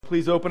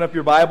please open up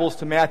your Bibles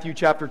to Matthew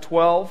chapter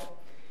 12.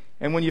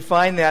 And when you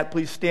find that,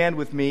 please stand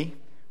with me.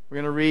 We're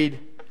going to read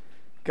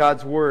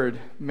God's Word.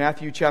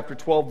 Matthew chapter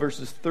 12,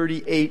 verses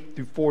 38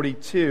 through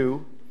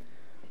 42.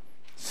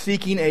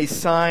 Seeking a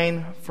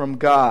sign from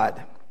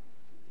God.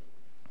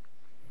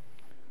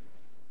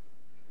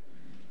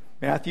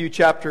 Matthew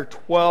chapter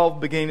 12,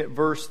 beginning at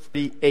verse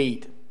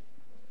 38.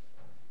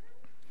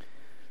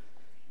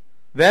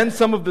 Then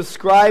some of the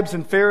scribes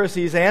and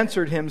Pharisees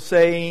answered him,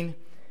 saying,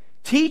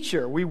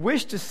 Teacher, we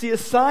wish to see a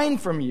sign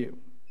from you.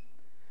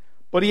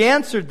 But he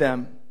answered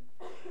them,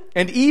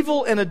 An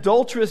evil and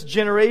adulterous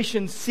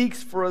generation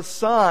seeks for a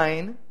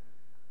sign,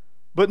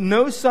 but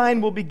no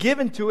sign will be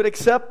given to it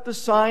except the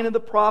sign of the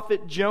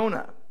prophet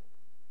Jonah.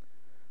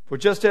 For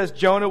just as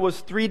Jonah was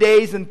 3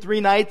 days and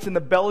 3 nights in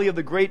the belly of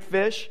the great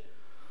fish,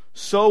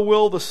 so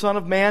will the Son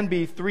of Man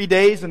be 3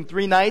 days and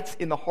 3 nights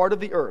in the heart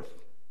of the earth.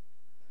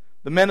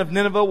 The men of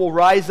Nineveh will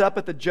rise up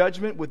at the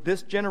judgment with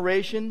this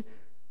generation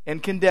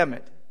and condemn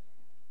it.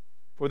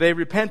 For they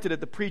repented at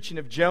the preaching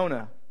of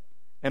Jonah,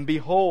 and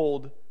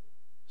behold,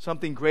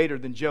 something greater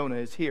than Jonah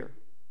is here.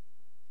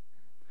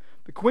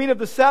 The queen of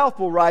the south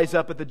will rise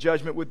up at the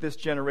judgment with this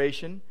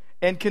generation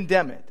and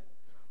condemn it.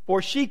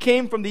 For she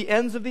came from the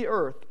ends of the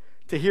earth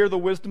to hear the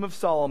wisdom of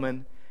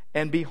Solomon,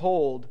 and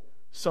behold,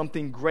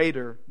 something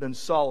greater than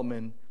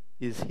Solomon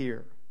is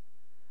here.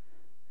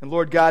 And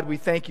Lord God, we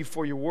thank you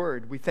for your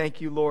word. We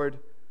thank you, Lord,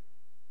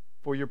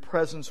 for your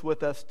presence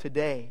with us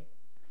today.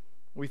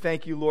 We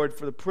thank you, Lord,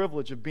 for the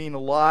privilege of being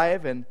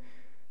alive and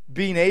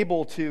being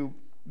able to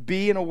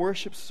be in a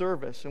worship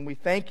service. And we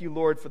thank you,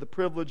 Lord, for the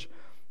privilege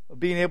of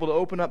being able to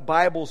open up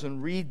Bibles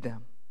and read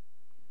them.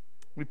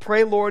 We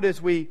pray, Lord,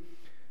 as we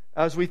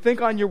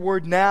think on your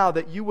word now,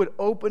 that you would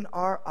open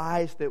our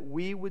eyes, that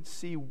we would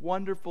see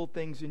wonderful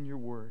things in your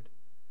word,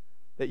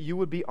 that you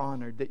would be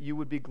honored, that you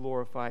would be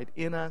glorified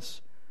in us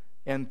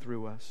and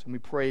through us. And we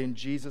pray in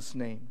Jesus'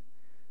 name,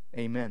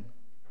 amen.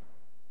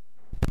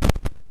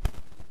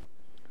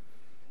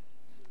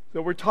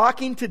 So we're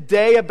talking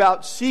today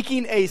about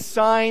seeking a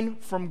sign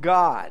from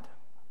God.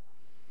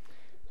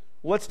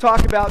 Let's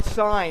talk about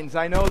signs.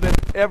 I know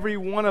that every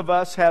one of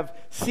us have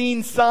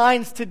seen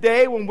signs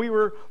today when we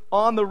were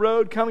on the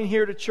road coming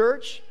here to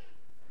church.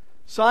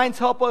 Signs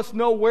help us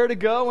know where to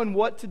go and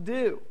what to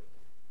do.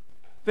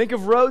 Think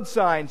of road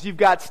signs. You've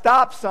got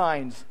stop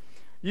signs.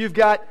 You've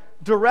got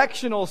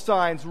directional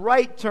signs,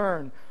 right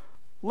turn,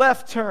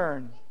 left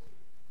turn.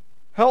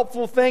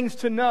 Helpful things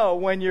to know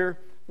when you're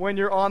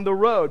on the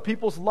road.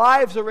 People's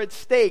lives are at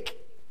stake,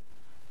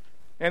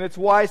 and it's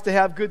wise to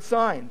have good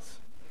signs.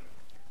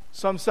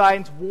 Some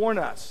signs warn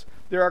us.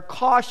 There are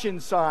caution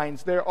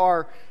signs. There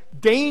are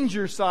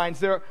danger signs.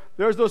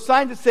 There's those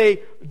signs that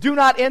say, do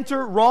not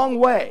enter, wrong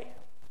way.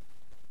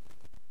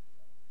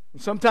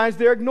 And sometimes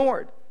they're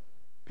ignored.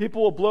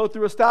 People will blow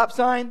through a stop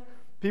sign.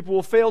 People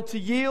will fail to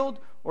yield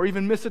or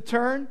even miss a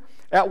turn.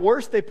 At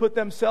worst, they put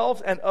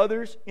themselves and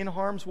others in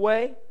harm's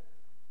way.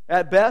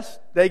 At best,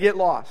 they get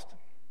lost.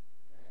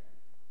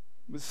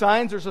 The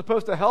signs are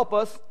supposed to help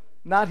us,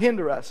 not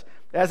hinder us.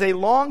 As a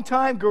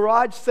longtime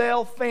garage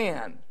sale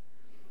fan,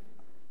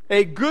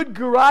 a good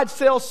garage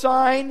sale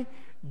sign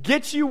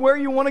gets you where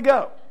you want to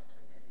go.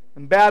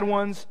 And bad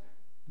ones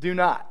do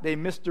not. They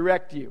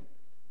misdirect you.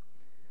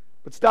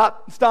 But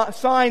stop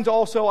signs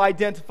also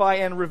identify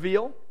and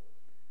reveal.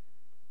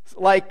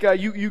 Like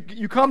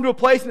you come to a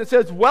place and it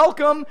says,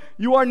 welcome,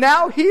 you are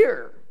now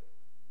here.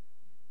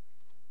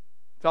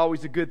 It's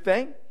always a good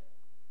thing.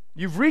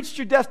 You've reached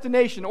your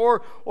destination.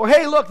 Or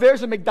hey, look,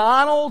 there's a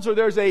McDonald's, or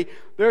there's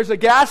a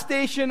gas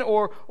station,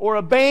 or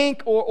a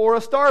bank, or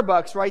a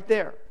Starbucks right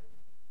there.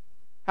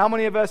 How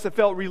many of us have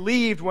felt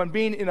relieved when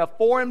being in a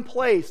foreign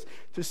place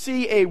to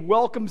see a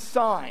welcome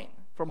sign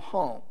from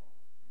home?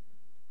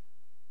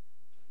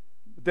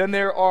 Then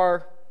there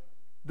are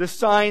the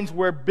signs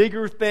where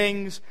bigger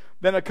things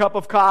than a cup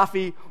of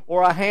coffee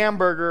or a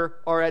hamburger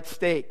are at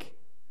stake.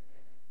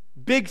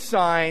 Big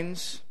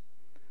signs,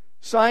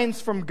 signs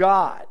from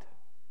God.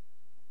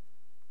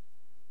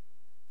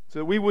 So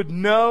that we would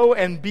know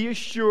and be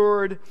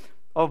assured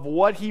of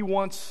what He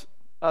wants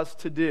us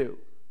to do.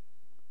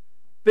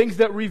 Things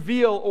that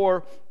reveal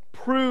or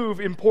prove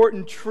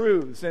important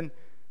truths. And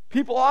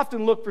people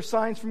often look for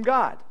signs from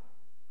God.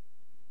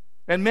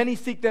 And many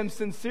seek them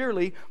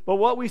sincerely. But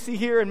what we see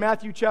here in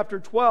Matthew chapter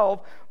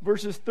 12,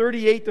 verses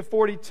 38 to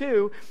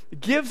 42,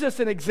 gives us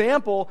an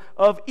example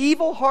of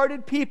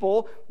evil-hearted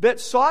people that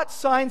sought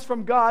signs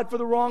from God for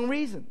the wrong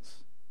reasons.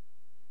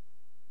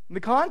 And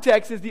the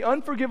context is the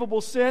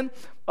unforgivable sin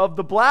of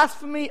the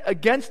blasphemy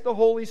against the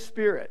Holy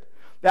Spirit.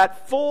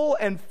 That full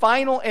and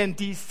final and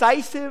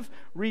decisive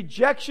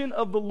rejection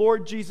of the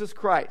Lord Jesus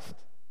Christ.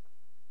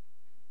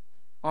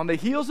 On the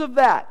heels of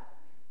that,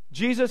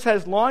 Jesus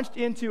has launched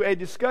into a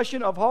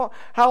discussion of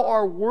how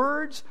our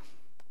words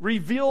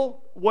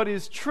reveal what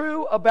is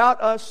true about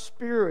us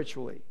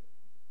spiritually.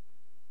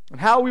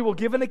 And how we will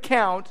give an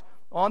account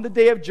on the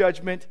day of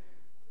judgment,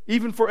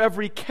 even for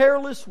every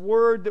careless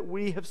word that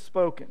we have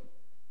spoken.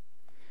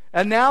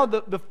 And now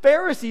the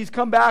Pharisees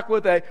come back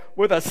with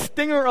a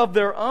stinger of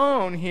their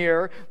own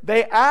here.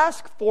 They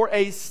ask for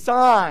a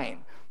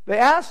sign. They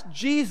ask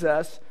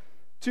Jesus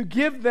to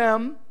give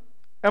them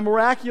a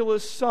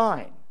miraculous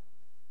sign.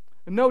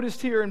 And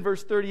notice here in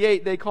verse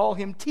 38, they call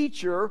him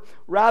teacher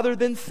rather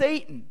than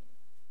Satan.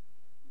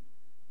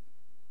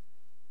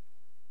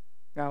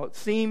 Now it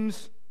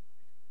seems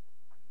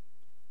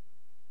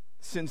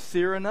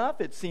sincere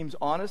enough, it seems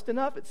honest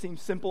enough, it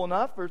seems simple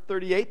enough. Verse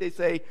 38, they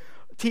say,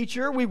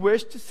 "Teacher, we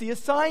wish to see a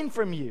sign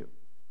from you."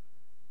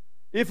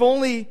 If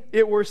only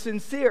it were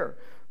sincere.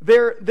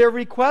 Their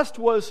request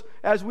was,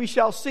 as we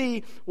shall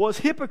see, was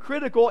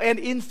hypocritical and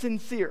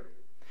insincere.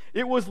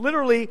 It was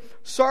literally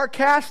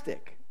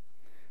sarcastic.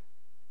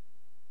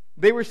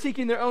 They were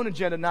seeking their own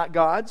agenda, not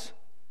God's.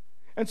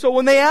 And so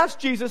when they asked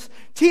Jesus,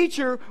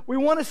 "Teacher, we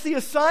want to see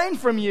a sign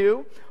from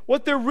you,"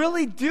 what they're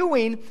really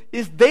doing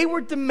is they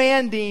were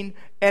demanding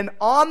an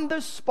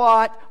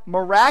on-the-spot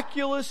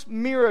miraculous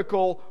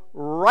miracle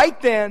right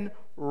then,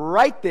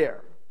 right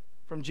there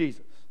from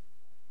Jesus.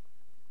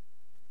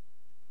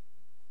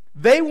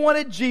 They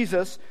wanted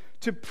Jesus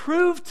to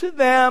prove to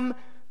them,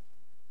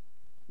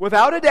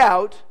 without a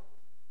doubt,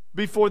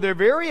 before their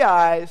very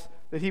eyes,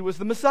 that he was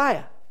the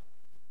Messiah.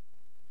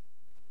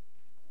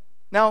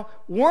 Now,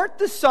 weren't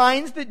the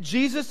signs that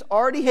Jesus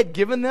already had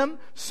given them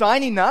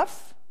sign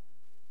enough?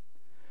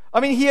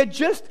 I mean, he had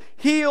just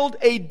healed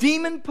a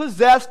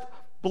demon-possessed,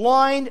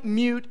 blind,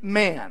 mute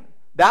man.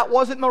 That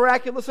wasn't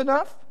miraculous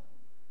enough?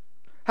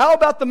 How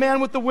about the man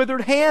with the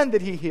withered hand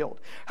that he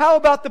healed? How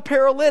about the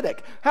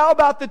paralytic? How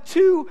about the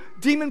 2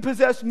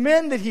 demon-possessed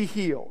men that he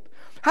healed?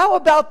 How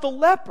about the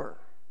leper?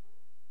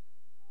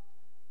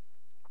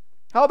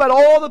 How about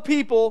all the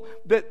people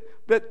that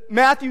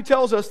Matthew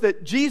tells us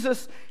that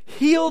Jesus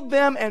healed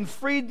them and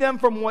freed them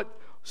from what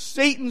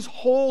Satan's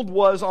hold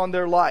was on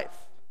their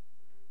life?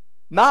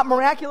 Not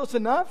miraculous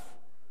enough?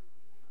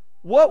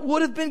 What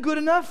would have been good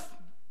enough?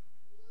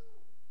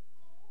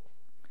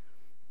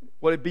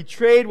 What it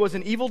betrayed was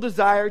an evil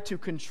desire to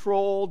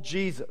control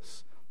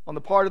Jesus on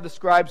the part of the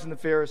scribes and the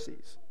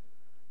Pharisees.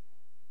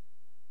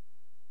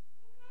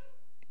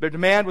 Their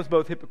demand was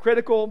both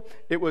hypocritical,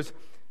 it was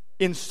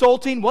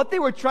insulting. What they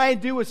were trying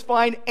to do was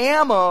find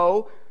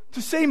ammo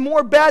to say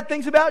more bad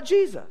things about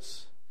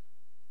Jesus.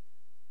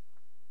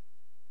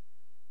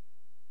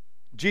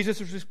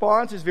 Jesus'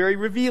 response is very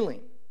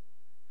revealing.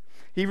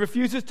 He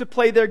refuses to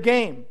play their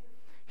game.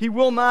 He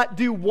will not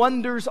do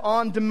wonders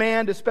on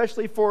demand,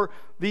 especially for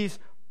these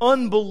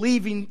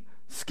unbelieving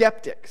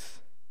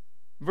skeptics.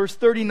 Verse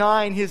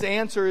 39, his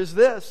answer is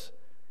this.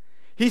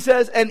 He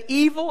says, "An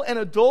evil and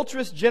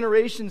adulterous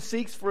generation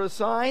seeks for a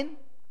sign,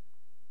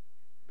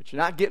 but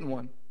you're not getting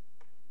one,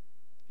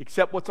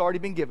 except what's already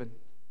been given."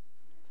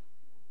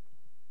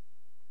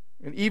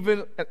 An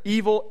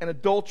evil and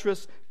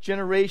adulterous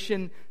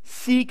generation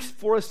seeks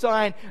for a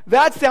sign.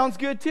 That sounds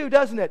good too,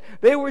 doesn't it?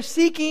 They were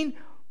seeking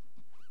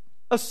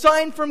a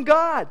sign from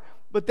God.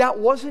 But that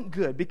wasn't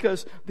good,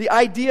 because the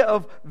idea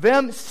of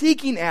them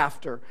seeking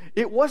after,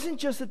 it wasn't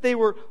just that they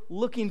were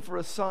looking for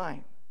a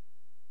sign.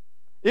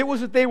 It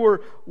was that they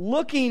were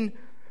looking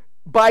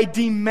by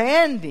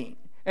demanding.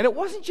 And it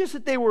wasn't just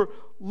that they were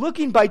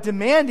looking by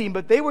demanding,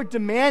 but they were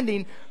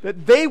demanding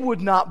that they would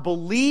not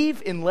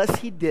believe unless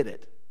he did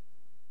it.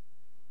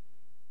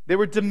 They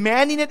were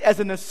demanding it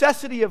as a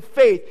necessity of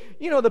faith.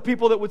 You know, the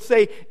people that would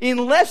say,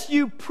 "Unless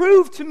you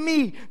prove to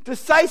me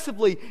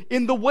decisively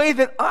in the way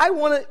that I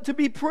want it to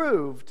be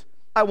proved,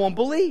 I won't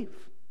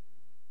believe."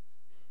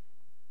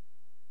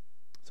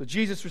 So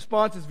Jesus'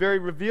 response is very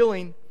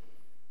revealing.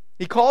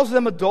 He calls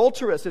them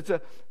adulterous. It's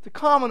a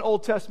common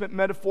Old Testament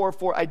metaphor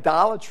for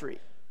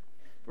idolatry,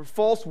 for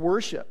false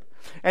worship.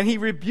 And he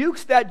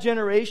rebukes that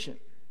generation.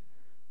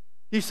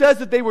 He says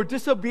that they were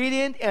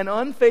disobedient and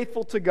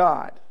unfaithful to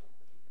God.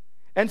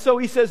 And so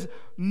he says,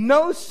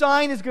 no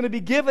sign is going to be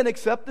given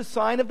except the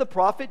sign of the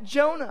prophet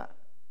Jonah.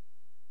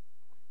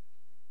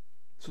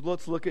 So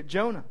let's look at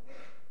Jonah.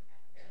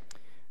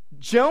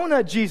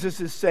 Jonah, Jesus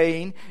is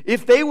saying,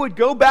 if they would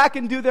go back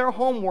and do their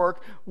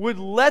homework, would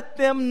let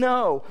them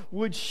know,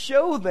 would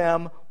show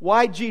them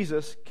why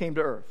Jesus came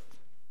to earth,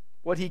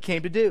 what he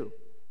came to do.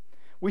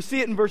 We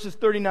see it in verses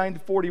 39 to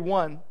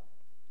 41.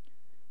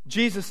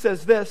 Jesus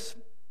says this.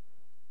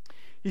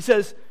 He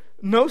says,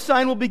 "No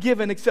sign will be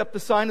given except the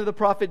sign of the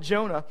prophet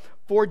Jonah.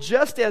 For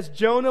just as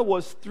Jonah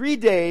was 3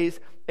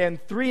 days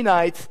and 3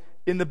 nights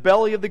in the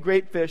belly of the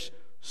great fish,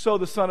 so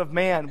the Son of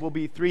Man will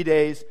be 3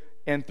 days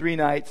and 3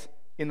 nights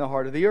in the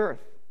heart of the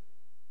earth."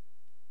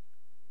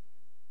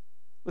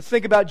 Let's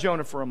think about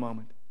Jonah for a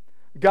moment.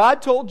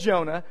 God told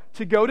Jonah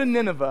to go to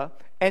Nineveh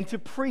and to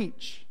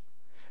preach.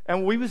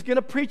 And he was going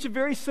to preach a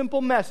very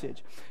simple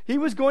message. He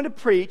was going to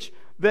preach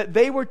that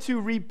they were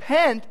to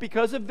repent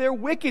because of their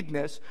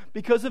wickedness,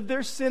 because of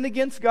their sin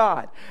against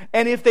God.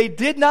 And if they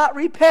did not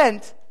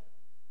repent,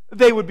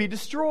 they would be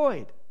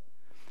destroyed.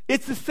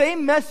 It's the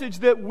same message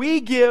that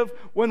we give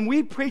when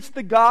we preach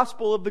the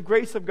gospel of the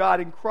grace of God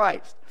in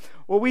Christ.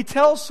 Where we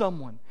tell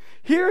someone,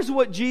 here's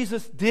what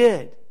Jesus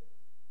did.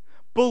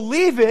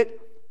 Believe it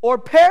or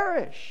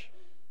perish.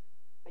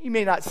 You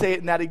may not say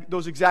it in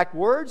those exact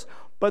words,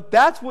 but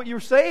that's what you're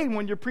saying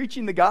when you're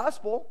preaching the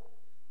gospel.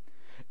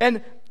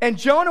 And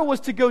Jonah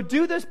was to go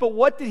do this, but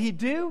what did he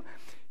do?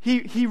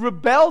 He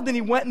rebelled and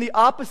he went in the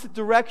opposite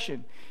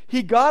direction.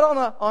 He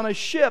got on a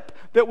ship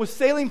that was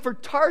sailing for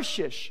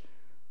Tarshish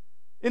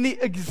in the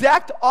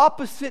exact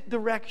opposite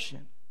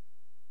direction.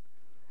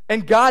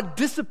 And God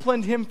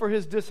disciplined him for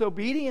his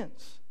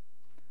disobedience.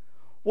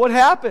 What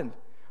happened?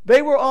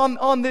 They were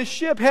on this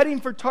ship heading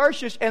for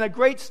Tarshish, and a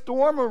great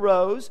storm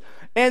arose,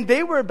 and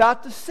they were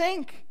about to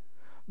sink.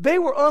 They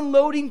were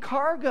unloading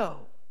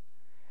cargo.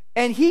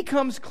 And he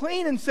comes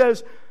clean and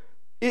says,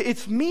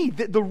 it's me.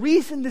 The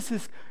reason this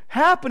is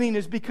happening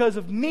is because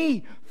of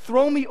me.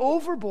 Throw me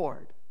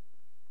overboard.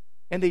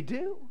 And they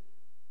do.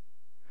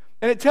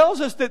 And it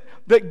tells us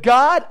that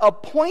God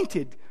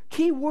appointed,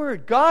 key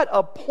word, God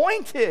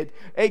appointed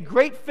a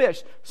great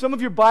fish. Some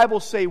of your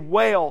Bibles say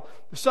whale.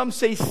 Some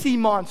say sea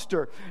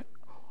monster.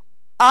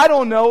 I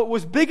don't know. It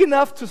was big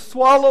enough to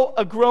swallow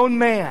a grown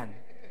man.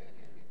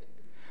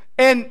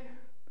 And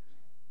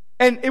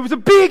it was a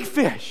big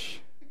fish.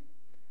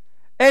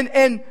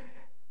 And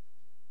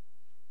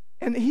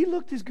he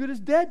looked as good as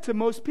dead to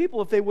most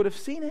people if they would have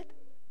seen it.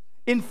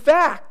 In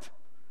fact,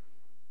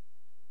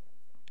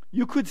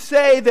 you could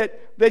say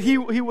that he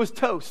was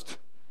toast.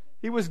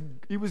 He was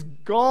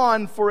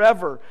gone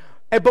forever.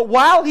 But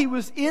while he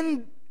was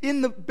in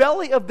the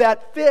belly of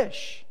that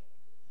fish,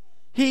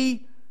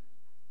 he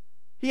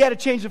had a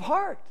change of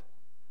heart.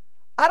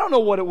 I don't know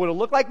what it would have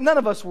looked like. None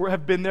of us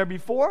have been there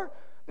before.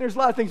 There's a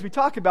lot of things we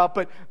talk about,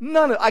 but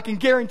I can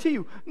guarantee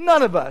you,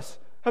 none of us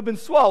have been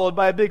swallowed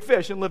by a big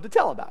fish and lived to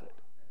tell about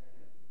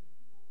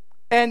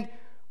it.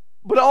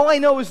 But all I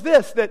know is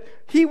this, that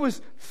he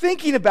was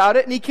thinking about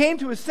it and he came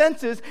to his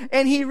senses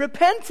and he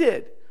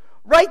repented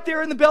right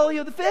there in the belly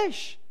of the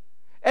fish.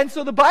 And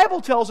so the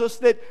Bible tells us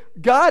that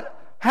God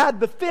had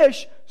the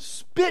fish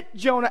spit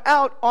Jonah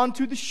out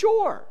onto the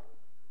shore.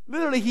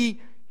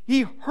 Literally,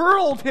 he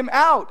hurled him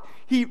out.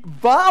 He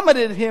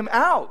vomited him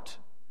out.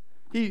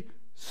 He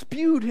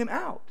spewed him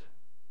out.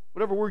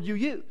 Whatever word you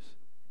use.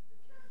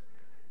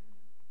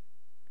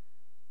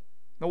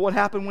 Now, what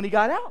happened when he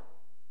got out?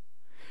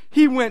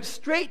 He went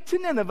straight to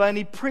Nineveh and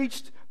he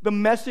preached the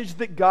message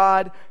that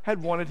God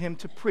had wanted him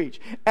to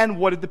preach. And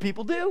what did the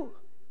people do?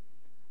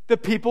 The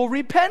people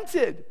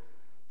repented.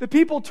 The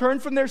people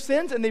turned from their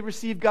sins and they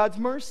received God's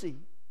mercy.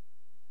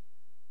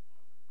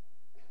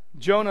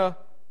 Jonah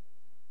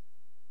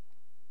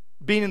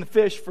being in the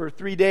fish for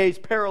 3 days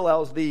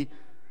parallels the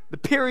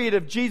period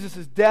of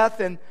Jesus' death,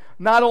 and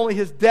not only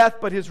his death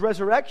but his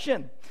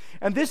resurrection.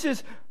 And this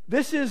is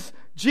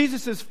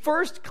Jesus'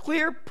 first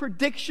clear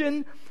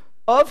prediction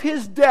of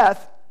his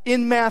death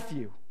in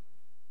Matthew.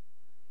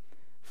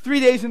 3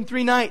 days and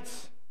 3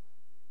 nights.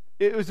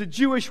 It was a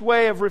Jewish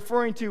way of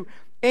referring to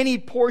any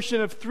portion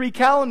of 3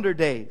 calendar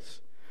days.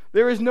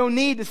 There is no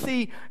need to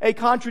see a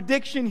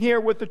contradiction here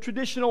with the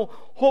traditional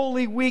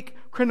Holy Week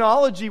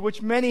chronology,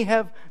 which many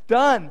have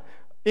done,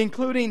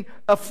 including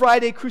a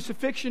Friday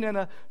crucifixion and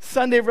a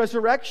Sunday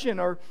resurrection,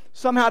 or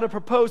somehow to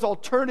propose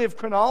alternative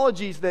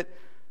chronologies that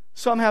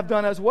some have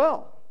done as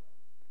well.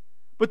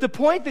 But the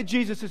point that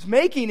Jesus is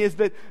making is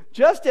that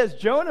just as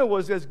Jonah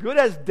was as good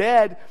as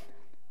dead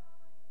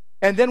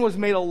and then was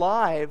made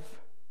alive,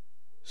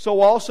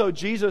 so also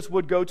Jesus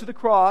would go to the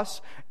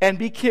cross and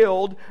be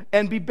killed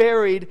and be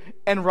buried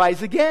and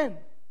rise again.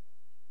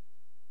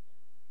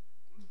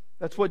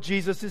 That's what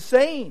Jesus is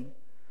saying.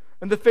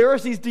 And the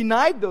Pharisees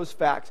denied those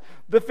facts.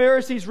 The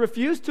Pharisees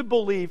refused to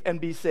believe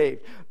and be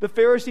saved. The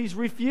Pharisees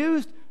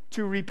refused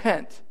to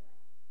repent.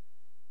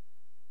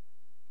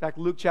 In fact,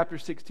 Luke chapter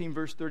 16,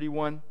 verse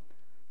 31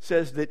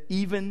 says that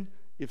even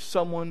if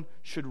someone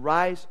should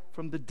rise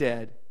from the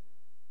dead,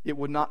 it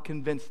would not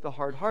convince the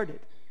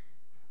hard-hearted.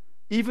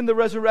 Even the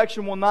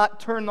resurrection will not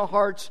turn the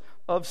hearts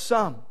of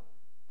some.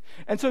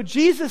 And so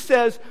Jesus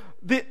says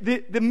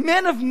the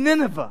men of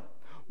Nineveh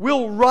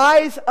will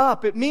rise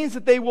up. It means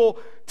that they will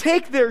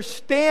take their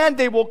stand.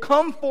 They will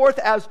come forth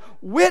as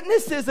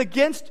witnesses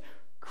against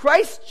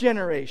Christ's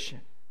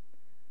generation.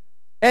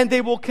 And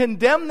they will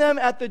condemn them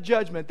at the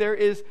judgment. There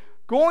is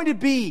going to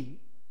be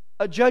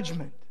a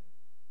judgment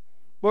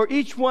where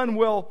each one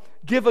will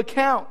give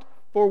account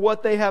for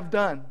what they have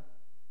done.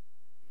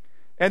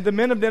 And the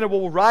men of Nineveh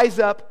will rise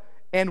up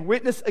and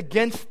witness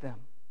against them.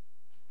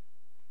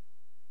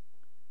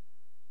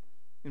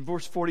 In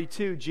verse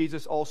 42,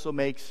 Jesus also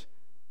makes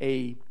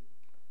a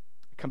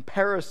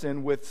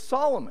comparison with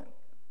Solomon.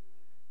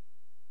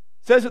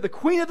 It says that the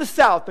queen of the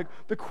south,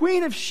 the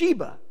queen of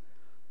Sheba,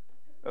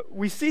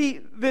 we see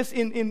this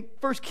in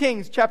 1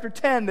 Kings chapter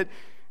 10, that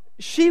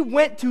she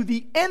went to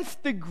the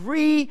nth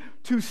degree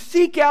to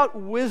seek out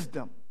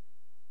wisdom.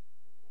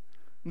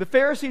 And the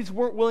Pharisees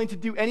weren't willing to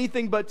do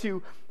anything but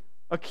to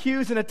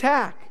accuse and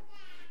attack.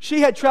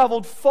 She had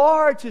traveled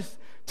far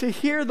to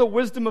hear the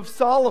wisdom of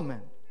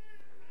Solomon.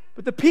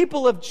 But the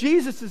people of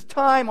Jesus'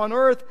 time on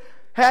earth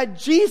had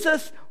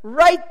Jesus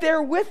right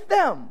there with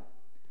them.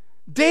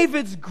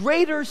 David's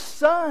greater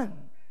son.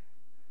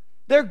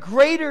 Their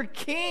greater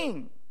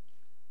king.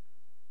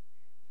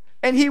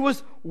 And he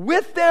was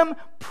with them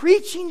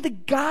preaching the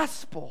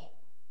gospel.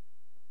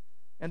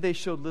 And they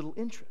showed little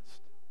interest.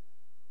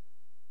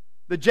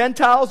 The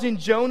Gentiles in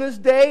Jonah's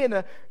day and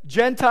the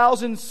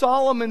Gentiles in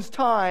Solomon's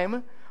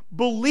time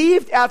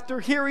believed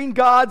after hearing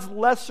God's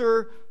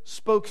lesser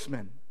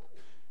spokesman,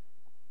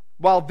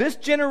 while this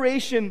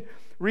generation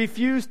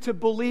refused to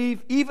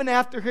believe even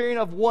after hearing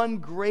of one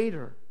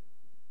greater.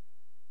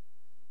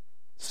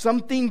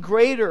 Something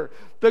greater.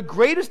 The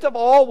greatest of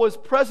all was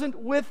present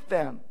with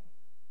them,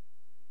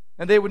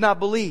 and they would not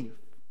believe.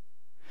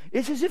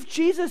 It's as if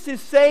Jesus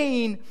is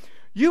saying,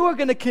 you are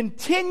going to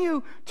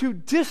continue to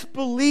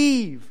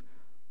disbelieve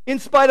in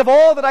spite of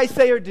all that I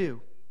say or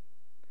do.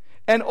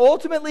 And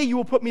ultimately you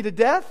will put me to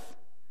death,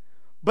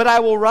 but I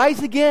will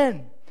rise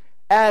again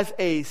as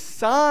a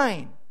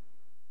sign.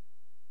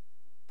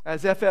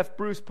 As F.F.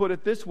 Bruce put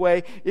it this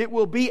way, it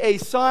will be a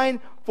sign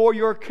for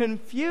your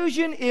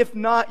confusion, if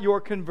not your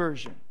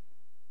conversion.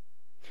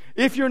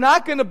 If you're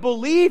not going to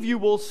believe, you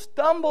will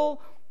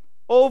stumble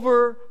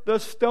over the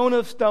stone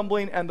of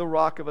stumbling and the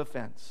rock of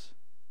offense.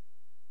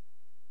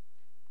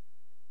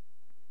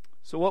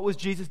 So what was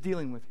Jesus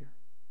dealing with here?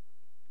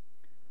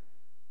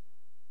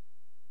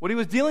 What he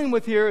was dealing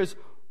with here is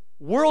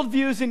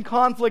worldviews in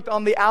conflict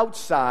on the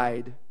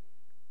outside,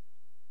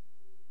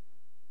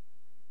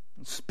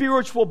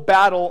 spiritual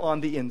battle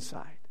on the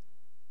inside.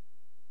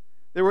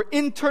 There were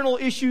internal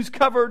issues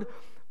covered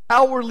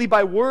outwardly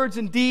by words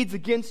and deeds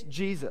against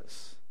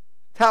Jesus.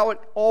 That's how it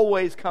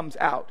always comes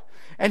out.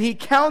 And he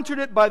countered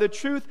it by the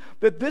truth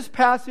that this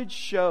passage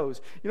shows.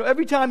 You know,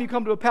 every time you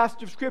come to a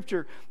passage of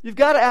Scripture, you've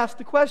got to ask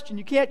the question.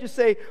 You can't just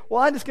say,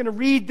 well, I'm just going to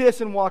read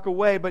this and walk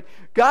away. But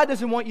God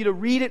doesn't want you to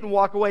read it and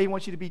walk away. He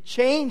wants you to be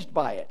changed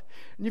by it.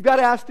 And you've got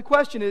to ask the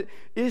question,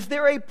 is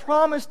there a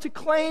promise to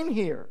claim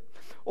here?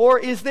 Or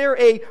is there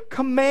a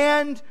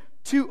command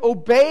to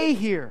obey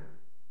here?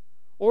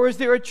 Or is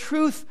there a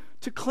truth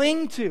to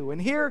cling to?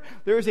 And here,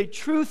 there is a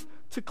truth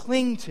to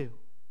cling to.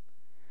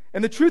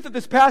 And the truth that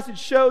this passage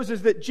shows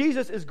is that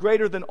Jesus is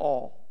greater than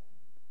all.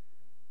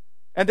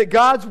 And that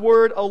God's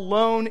word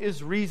alone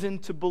is reason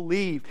to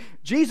believe.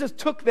 Jesus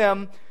took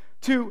them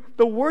to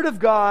the word of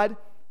God,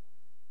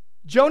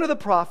 Jonah the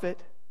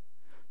prophet,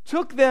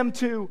 took them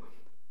to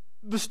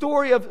the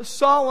story of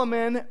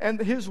Solomon and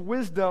his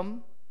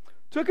wisdom,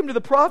 took him to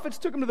the prophets,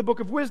 took him to the book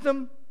of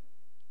wisdom,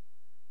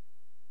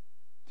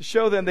 to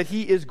show them that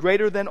he is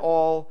greater than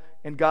all,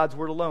 and God's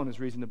word alone is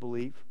reason to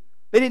believe.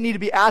 They didn't need to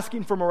be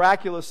asking for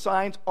miraculous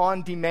signs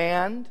on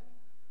demand.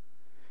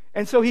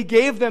 And so he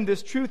gave them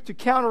this truth to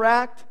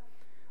counteract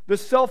the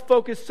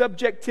self-focused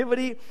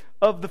subjectivity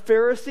of the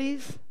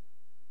Pharisees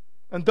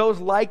and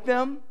those like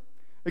them.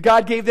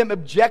 God gave them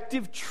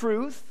objective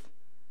truth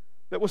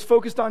that was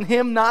focused on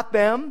him, not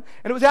them.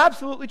 And it was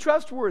absolutely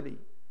trustworthy,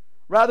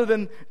 rather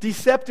than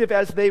deceptive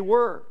as they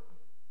were.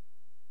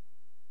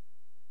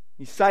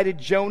 He cited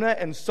Jonah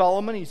and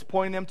Solomon. He's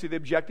pointing them to the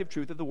objective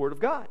truth of the Word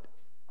of God.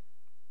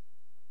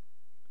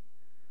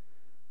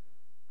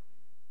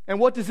 And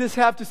what does this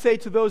have to say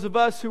to those of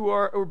us who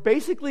are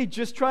basically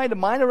just trying to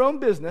mind our own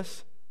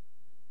business,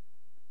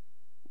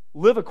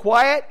 live a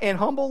quiet and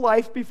humble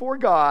life before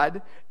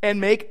God,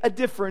 and make a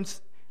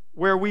difference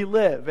where we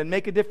live, and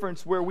make a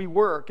difference where we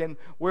work, and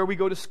where we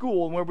go to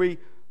school, and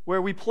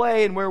where we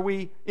play, and where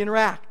we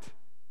interact?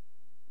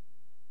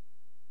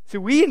 So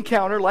we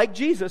encounter, like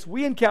Jesus,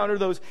 we encounter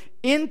those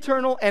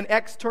internal and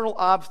external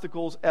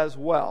obstacles as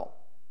well.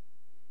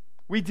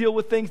 We deal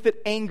with things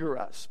that anger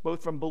us,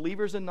 both from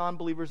believers and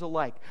non-believers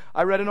alike.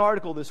 I read an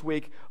article this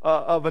week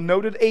of a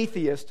noted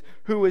atheist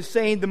who was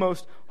saying the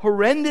most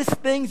horrendous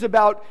things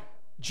about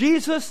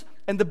Jesus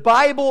and the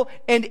Bible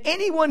and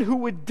anyone who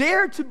would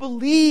dare to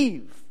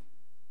believe.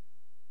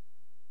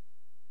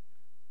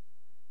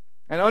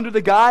 And under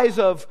the guise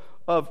of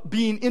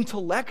being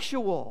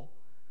intellectual,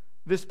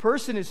 this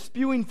person is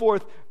spewing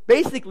forth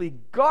basically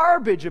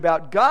garbage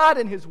about God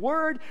and His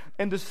Word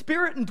and the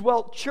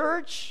Spirit-indwelt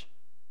church.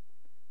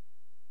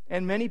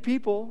 And many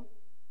people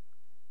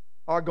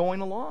are going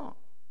along.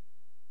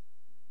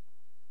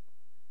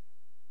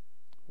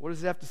 What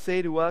does it have to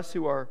say to us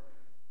who are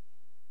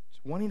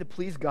wanting to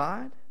please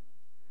God?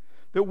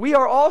 That we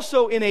are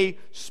also in a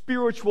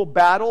spiritual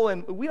battle,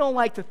 and we don't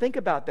like to think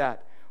about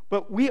that,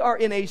 but we are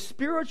in a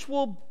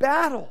spiritual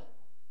battle.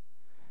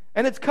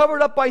 And it's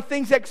covered up by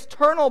things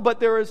external, but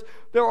there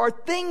are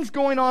things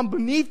going on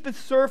beneath the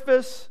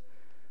surface,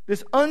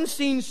 this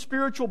unseen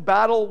spiritual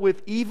battle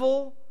with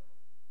evil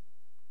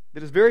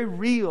that is very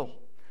real.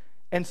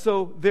 And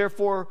so,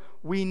 therefore,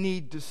 we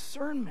need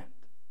discernment.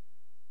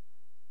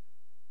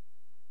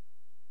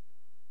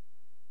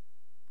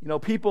 You know,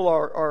 people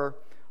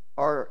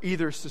are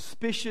either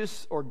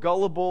suspicious or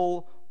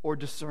gullible or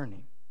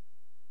discerning.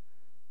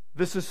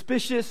 The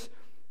suspicious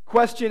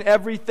question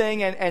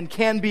everything and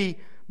can be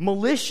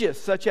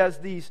malicious, such as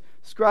these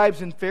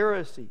scribes and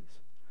Pharisees.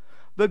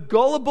 The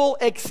gullible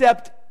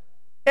accept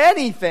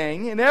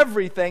anything and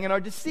everything and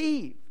are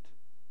deceived.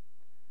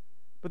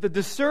 But the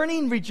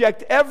discerning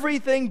reject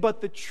everything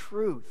but the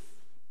truth.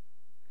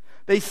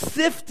 They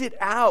sift it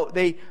out.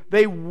 They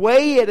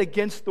weigh it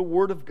against the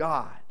Word of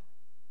God.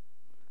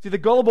 See, the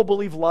gullible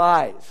believe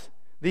lies.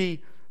 The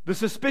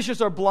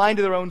suspicious are blind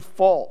to their own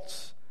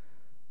faults.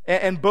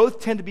 And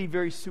both tend to be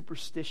very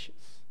superstitious.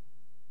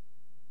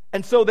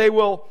 And so they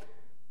will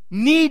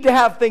need to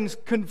have things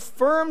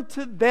confirmed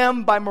to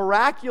them by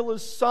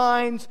miraculous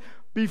signs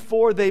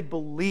before they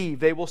believe.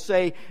 They will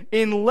say,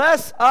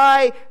 unless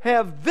I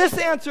have this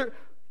answer,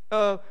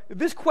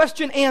 this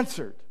question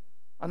answered,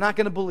 I'm not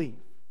going to believe.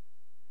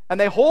 And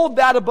they hold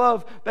that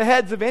above the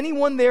heads of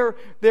anyone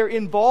they're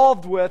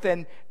involved with,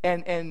 and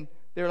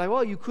they're like,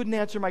 well, you couldn't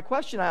answer my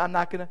question. I'm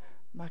not going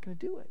to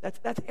do it.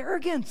 That's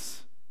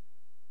arrogance.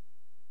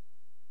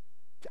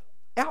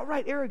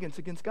 Outright arrogance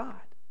against God.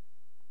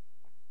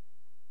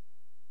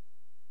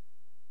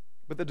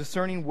 But the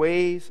discerning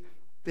weighs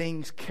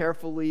things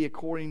carefully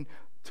according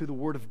to the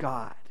Word of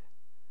God.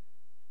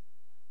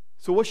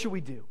 So what should we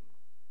do?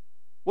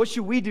 What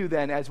should we do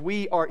then as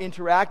we are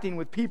interacting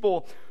with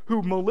people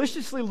who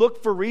maliciously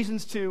look for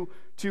reasons to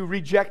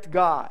reject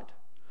God?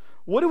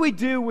 What do we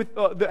do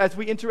as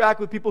we interact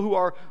with people who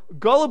are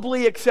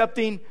gullibly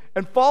accepting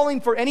and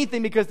falling for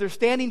anything because they're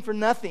standing for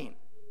nothing?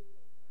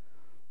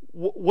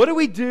 What do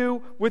we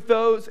do with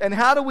those, and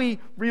how do we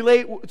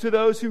relate to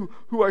those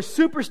who are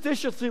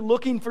superstitiously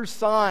looking for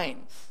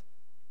signs?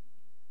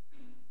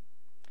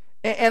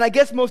 And I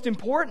guess most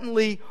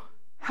importantly,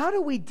 how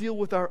do we deal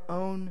with our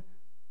own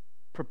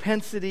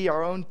propensity,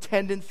 our own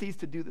tendencies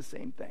to do the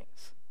same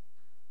things?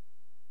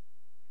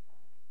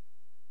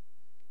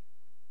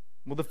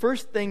 Well, the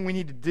first thing we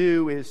need to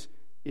do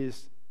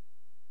is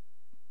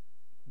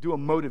do a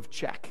motive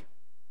check.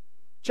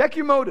 Check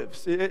your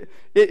motives.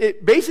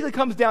 It basically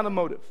comes down to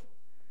motive.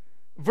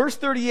 Verse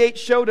 38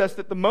 showed us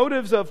that the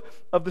motives of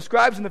the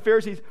scribes and the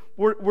Pharisees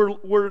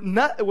were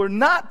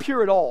not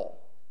pure at all.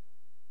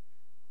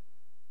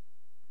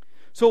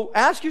 So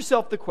ask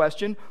yourself the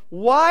question,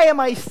 why am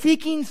I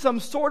seeking some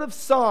sort of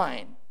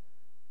sign?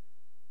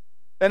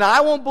 And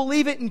I won't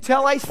believe it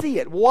until I see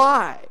it.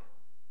 Why?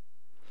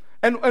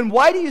 And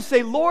why do you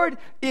say, Lord,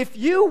 if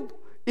you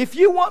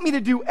want me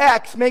to do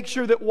X, make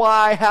sure that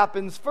Y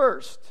happens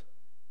first.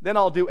 Then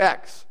I'll do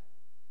X.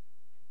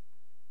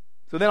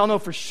 So then I'll know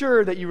for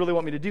sure that you really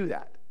want me to do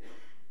that.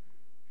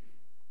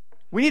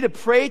 We need to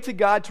pray to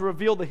God to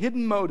reveal the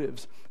hidden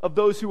motives of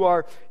those who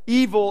are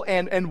evil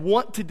and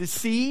want to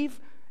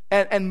deceive.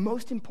 And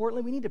most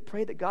importantly, we need to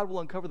pray that God will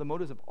uncover the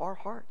motives of our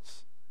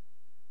hearts.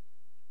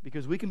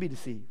 Because we can be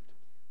deceived.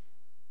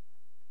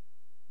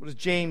 What does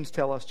James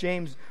tell us?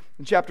 James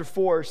in chapter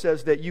 4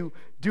 says that you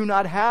do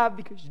not have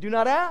because you do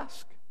not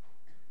ask.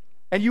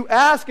 And you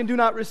ask and do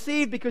not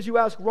receive because you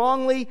ask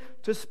wrongly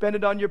to spend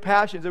it on your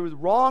passions. There was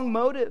wrong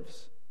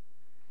motives.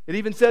 It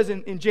even says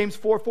in James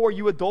 4:4,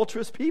 you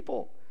adulterous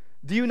people.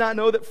 Do you not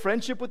know that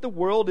friendship with the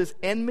world is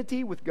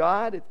enmity with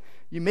God?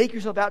 You make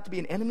yourself out to be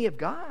an enemy of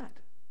God.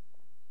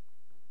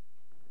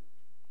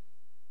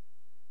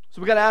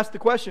 So we got to ask the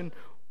question,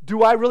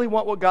 do I really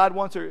want what God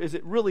wants, or is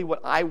it really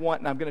what I want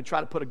and I'm going to try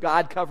to put a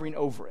God covering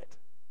over it?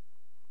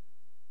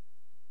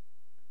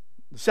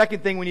 The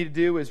second thing we need to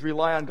do is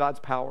rely on God's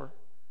power.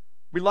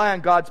 Rely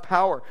on God's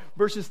power.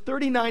 Verses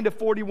 39 to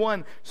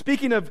 41,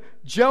 speaking of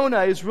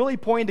Jonah, is really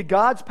pointing to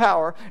God's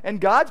power,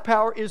 and God's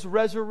power is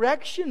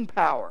resurrection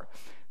power.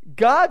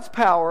 God's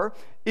power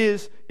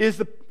is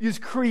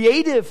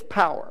creative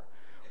power,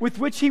 with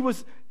which he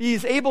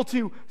is able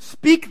to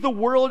speak the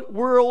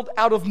world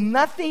out of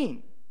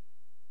nothing,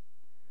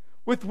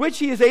 with which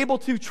he is able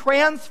to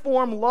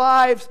transform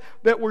lives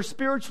that were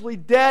spiritually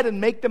dead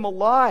and make them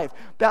alive.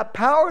 That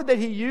power that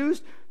he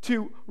used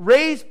to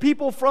raise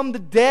people from the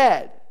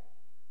dead.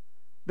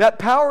 That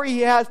power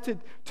he has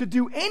to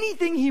do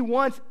anything he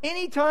wants,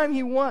 anytime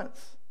he wants.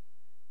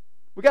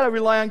 We've got to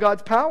rely on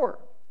God's power.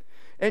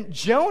 And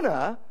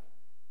Jonah,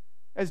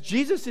 as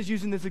Jesus is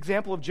using this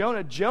example of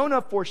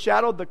Jonah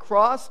foreshadowed the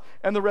cross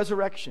and the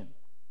resurrection.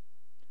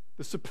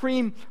 The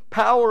supreme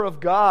power of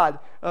God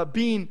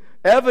being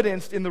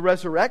evidenced in the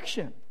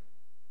resurrection.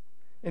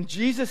 And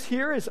Jesus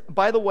here is,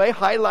 by the way,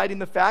 highlighting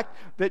the fact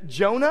that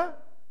Jonah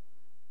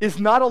is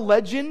not a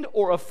legend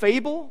or a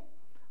fable,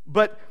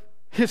 but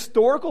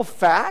historical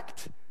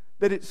fact,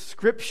 that it's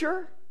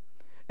Scripture,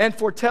 and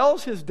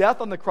foretells his death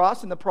on the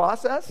cross in the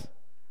process.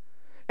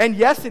 And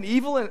yes, an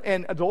evil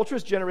and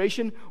adulterous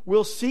generation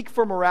will seek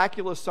for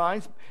miraculous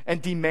signs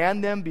and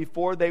demand them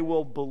before they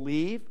will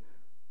believe.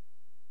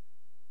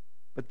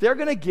 But they're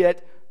going to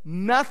get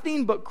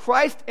nothing but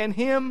Christ and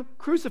Him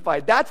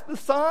crucified. That's the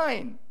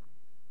sign.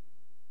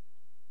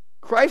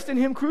 Christ and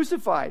Him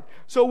crucified.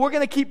 So we're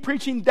going to keep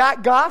preaching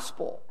that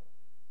gospel.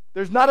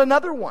 There's not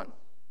another one.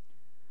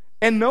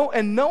 And no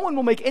one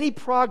will make any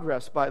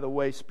progress, by the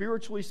way,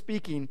 spiritually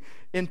speaking,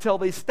 until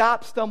they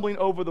stop stumbling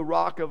over the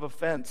rock of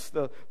offense,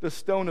 the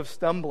stone of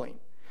stumbling.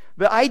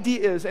 The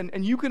idea is,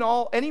 and you can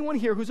anyone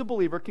here who's a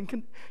believer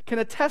can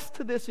attest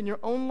to this in your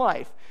own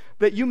life,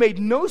 that you made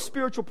no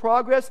spiritual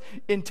progress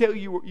until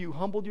you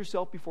humbled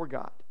yourself before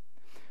God,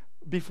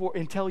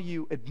 until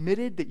you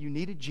admitted that you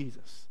needed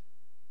Jesus.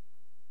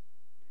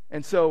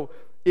 And so,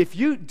 if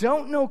you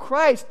don't know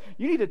Christ,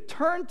 you need to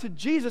turn to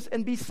Jesus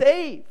and be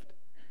saved.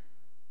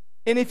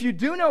 And if you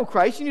do know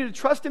Christ, you need to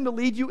trust Him to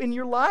lead you in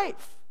your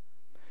life.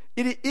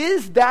 It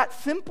is that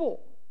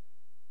simple.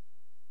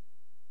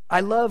 I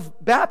love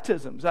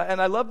baptisms,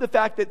 and I love the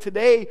fact that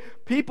today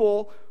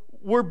people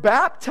were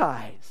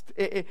baptized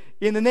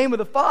in the name of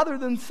the Father,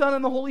 the Son,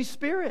 and the Holy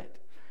Spirit.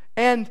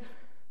 And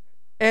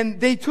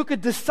they took a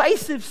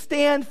decisive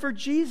stand for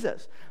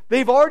Jesus.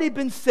 They've already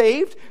been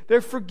saved,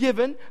 they're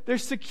forgiven, they're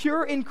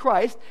secure in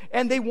Christ,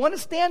 and they want to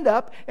stand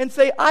up and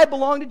say, I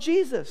belong to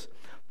Jesus.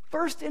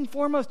 First and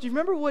foremost, do you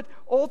remember what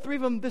all three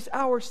of them this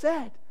hour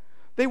said?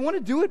 They want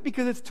to do it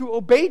because it's to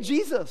obey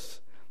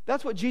Jesus.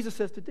 That's what Jesus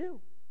says to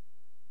do.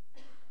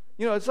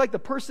 You know, it's like the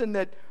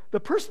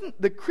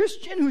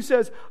Christian who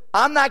says,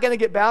 I'm not going to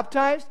get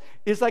baptized,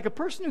 is like a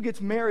person who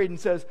gets married and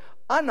says,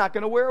 I'm not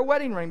going to wear a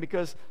wedding ring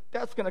because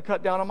that's going to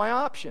cut down on my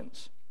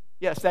options.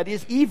 Yes, that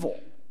is evil.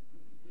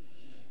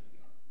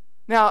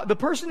 Now, the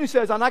person who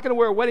says, I'm not going to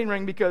wear a wedding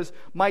ring because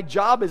my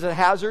job is a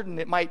hazard and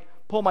it might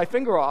pull my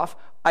finger off,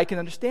 I can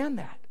understand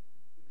that.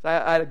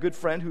 I had a good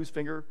friend whose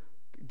finger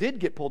did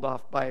get pulled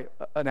off by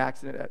an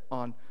accident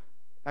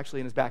actually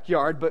in his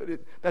backyard, but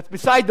that's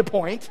beside the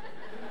point.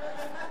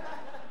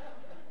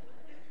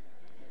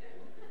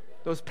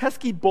 Those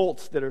pesky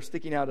bolts that are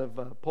sticking out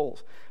of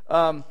poles.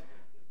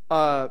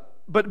 But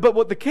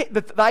what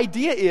the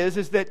idea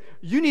is that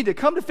you need to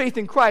come to faith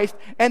in Christ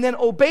and then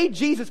obey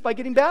Jesus by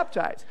getting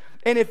baptized.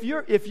 And if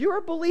you're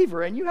a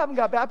believer and you haven't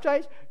got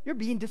baptized, you're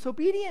being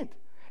disobedient.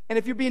 And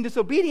if you're being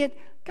disobedient,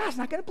 God's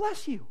not going to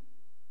bless you.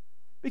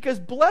 Because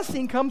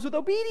blessing comes with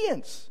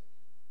obedience.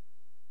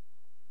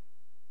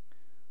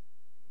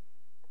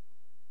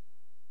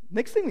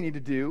 Next thing we need to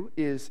do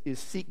is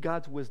seek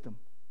God's wisdom.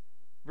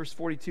 Verse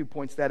 42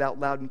 points that out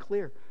loud and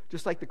clear.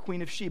 Just like the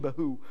Queen of Sheba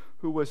who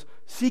was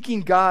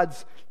seeking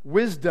God's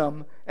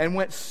wisdom and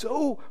went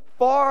so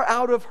far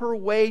out of her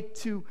way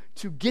to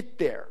get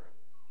there.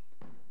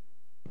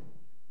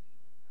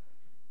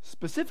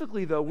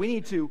 Specifically, though, we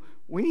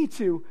need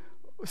to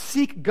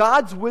seek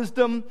God's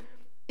wisdom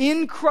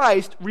in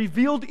Christ,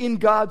 revealed in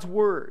God's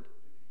Word,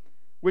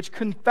 which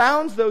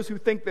confounds those who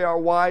think they are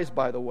wise,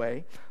 by the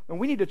way. And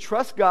we need to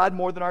trust God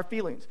more than our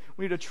feelings.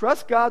 We need to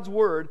trust God's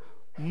Word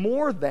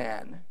more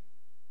than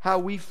how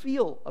we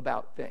feel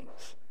about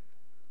things.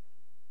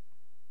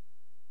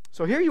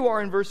 So here you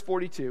are in verse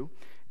 42,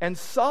 and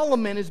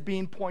Solomon is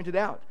being pointed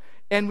out.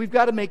 And we've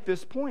got to make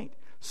this point.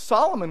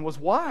 Solomon was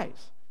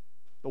wise,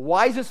 the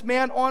wisest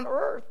man on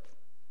earth.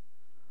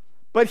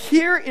 But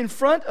here in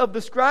front of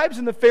the scribes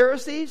and the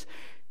Pharisees,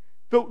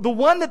 the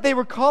one that they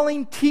were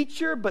calling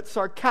teacher, but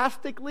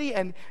sarcastically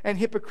and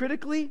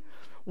hypocritically,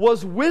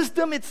 was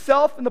wisdom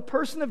itself in the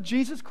person of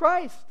Jesus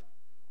Christ.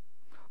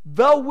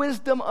 The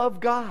wisdom of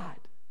God.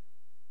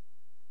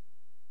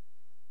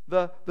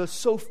 The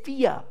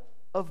Sophia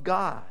of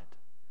God.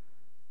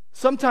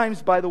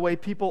 Sometimes, by the way,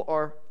 people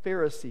are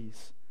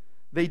Pharisees.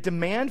 They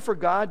demand for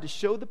God to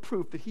show the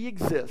proof that He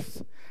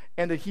exists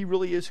and that He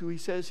really is who He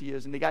says He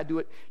is. And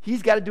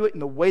He's got to do it in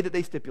the way that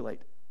they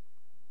stipulate.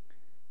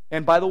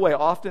 And by the way,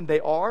 often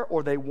they are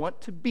or they want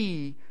to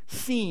be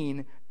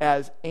seen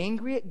as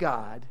angry at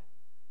God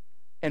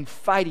and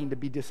fighting to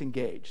be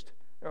disengaged.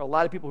 There are a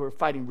lot of people who are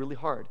fighting really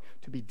hard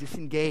to be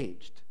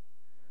disengaged.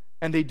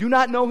 And they do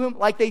not know Him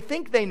like they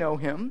think they know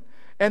Him,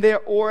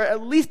 or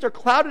at least are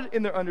clouded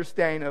in their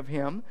understanding of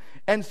Him,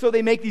 and so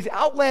they make these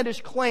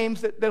outlandish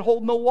claims that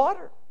hold no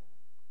water.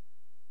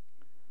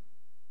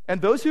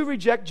 And those who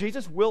reject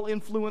Jesus will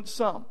influence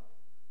some.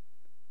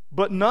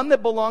 But none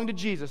that belong to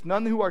Jesus,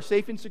 none who are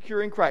safe and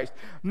secure in Christ,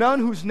 none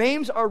whose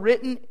names are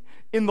written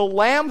in the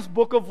Lamb's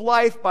book of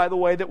life, by the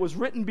way, that was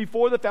written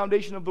before the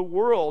foundation of the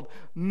world,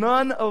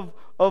 none of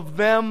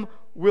them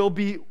will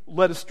be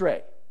led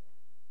astray.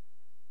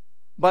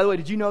 By the way,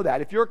 did you know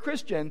that? If you're a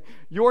Christian,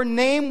 your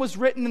name was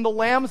written in the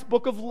Lamb's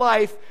book of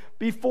life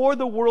before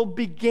the world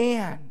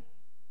began.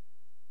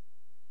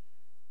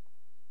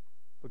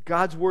 But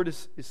God's word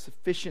is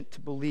sufficient to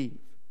believe.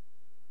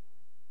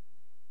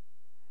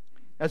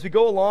 As we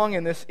go along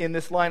in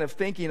this line of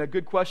thinking, a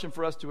good question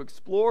for us to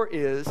explore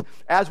is,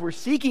 as we're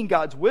seeking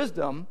God's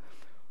wisdom,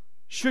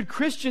 should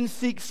Christians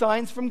seek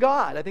signs from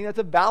God? I think that's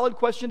a valid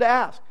question to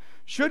ask.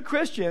 Should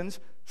Christians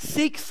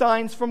seek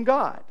signs from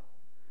God?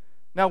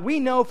 Now, we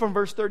know from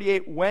verse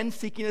 38 when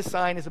seeking a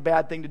sign is a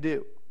bad thing to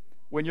do.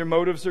 When your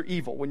motives are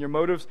evil. When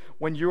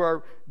you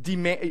are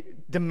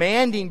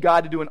demanding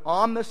God to do an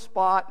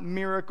on-the-spot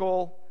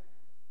miracle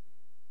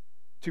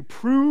to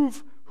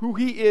prove who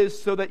He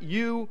is so that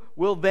you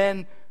will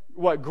then,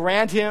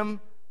 grant Him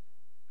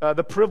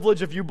the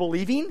privilege of you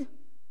believing?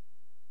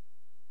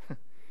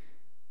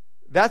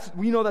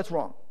 We know that's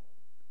wrong.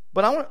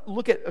 But I want to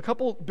look at a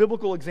couple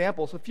biblical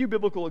examples, a few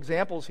biblical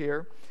examples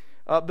here.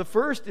 The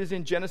first is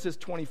in Genesis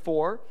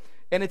 24,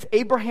 and it's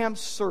Abraham's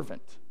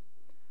servant.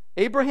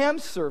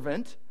 Abraham's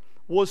servant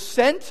was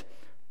sent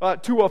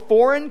to a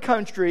foreign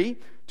country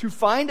to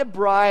find a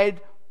bride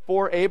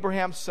for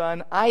Abraham's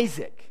son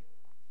Isaac.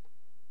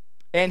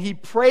 And he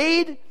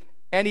prayed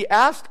and he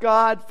asked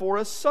God for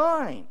a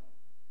sign.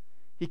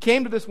 He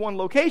came to this one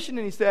location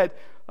and he said,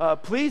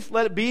 please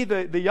let it be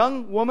the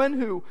young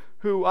woman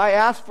who I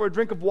asked for a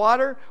drink of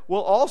water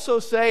will also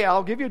say,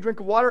 I'll give you a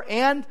drink of water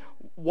and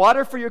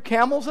water for your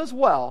camels as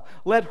well.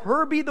 Let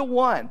her be the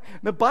one.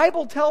 The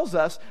Bible tells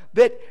us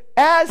that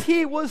as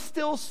he was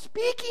still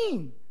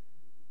speaking,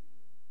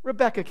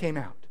 Rebekah came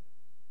out.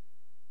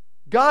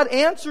 God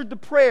answered the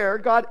prayer.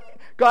 God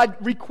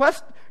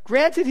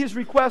granted his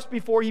request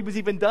before he was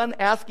even done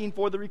asking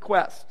for the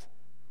request.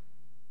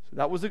 So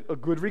that was a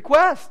good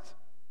request.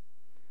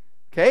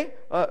 Okay,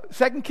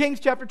 2 Kings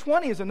chapter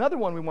 20 is another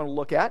one we want to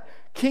look at.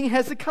 King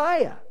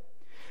Hezekiah.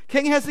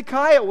 King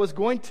Hezekiah was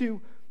going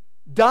to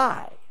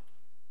die.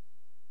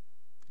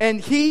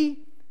 And he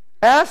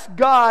asked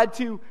God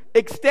to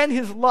extend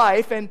his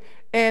life. And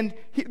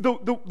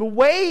the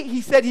way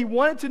he said he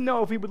wanted to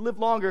know if he would live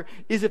longer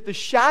is if the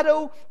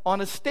shadow on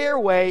a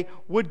stairway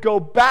would go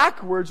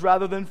backwards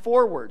rather than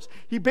forwards.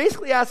 He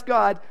basically asked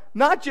God,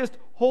 not just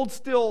hold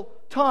still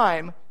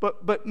time,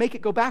 but make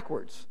it go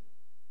backwards.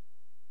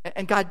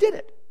 And God did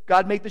it.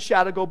 God made the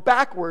shadow go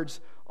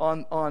backwards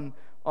on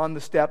the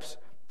steps,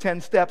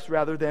 10 steps,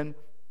 rather than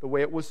the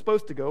way it was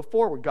supposed to go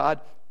forward. God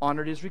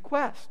honored his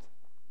request.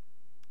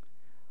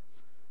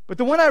 But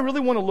the one I really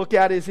want to look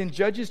at is in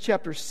Judges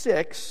chapter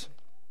 6.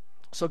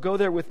 So go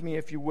there with me,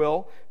 if you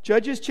will.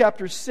 Judges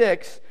chapter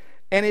 6,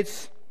 and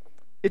it's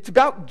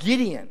about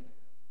Gideon.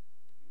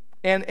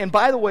 And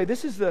by the way,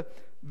 this is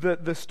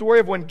the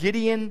story of when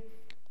Gideon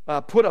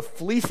put a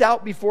fleece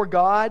out before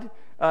God.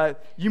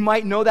 You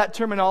might know that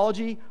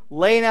terminology,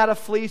 laying out a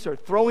fleece or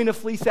throwing a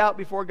fleece out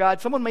before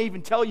God. Someone may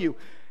even tell you,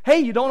 hey,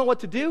 you don't know what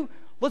to do?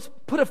 Let's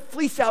put a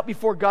fleece out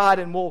before God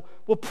and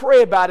we'll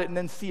pray about it and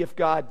then see if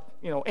God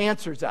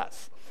answers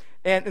us.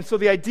 And so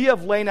the idea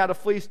of laying out a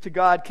fleece to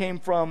God came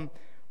from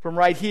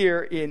right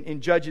here in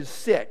Judges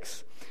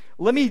 6.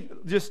 Let me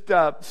just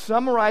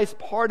summarize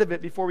part of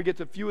it before we get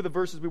to a few of the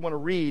verses we want to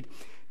read.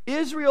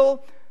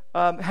 Israel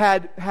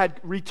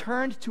had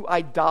returned to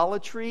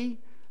idolatry.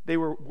 They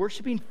were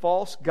worshiping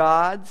false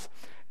gods,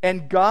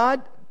 and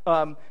God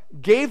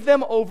gave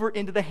them over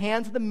into the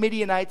hands of the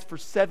Midianites for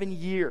 7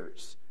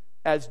 years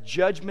as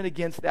judgment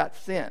against that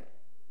sin.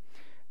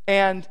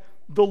 And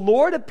the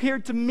Lord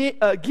appeared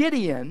to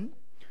Gideon,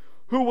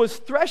 who was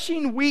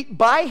threshing wheat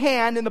by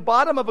hand in the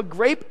bottom of a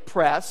grape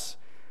press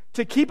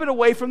to keep it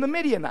away from the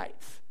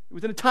Midianites. It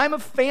was in a time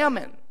of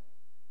famine.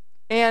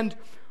 And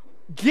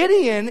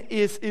Gideon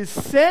is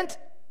sent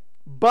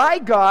by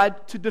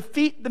God to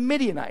defeat the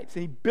Midianites.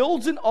 And he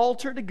builds an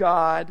altar to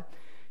God.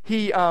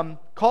 He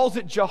calls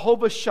it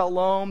Jehovah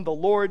Shalom. The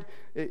Lord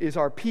is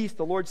our peace.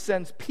 The Lord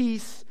sends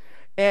peace.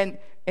 And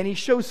he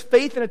shows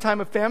faith in a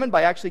time of famine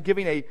by actually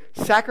giving a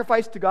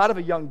sacrifice to God of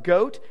a young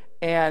goat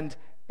and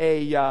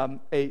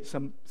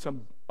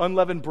some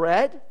unleavened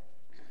bread.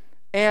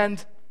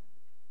 And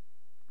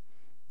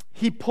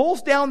he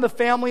pulls down the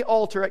family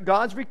altar at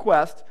God's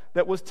request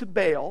that was to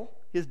Baal.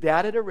 His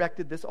dad had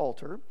erected this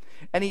altar.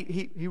 And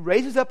he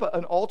raises up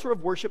an altar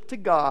of worship to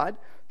God,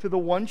 to the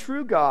one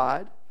true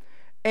God.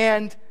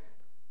 And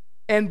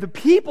the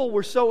people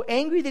were so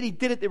angry that he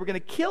did it, they were going to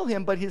kill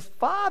him. But his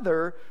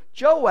father,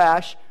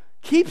 Joash,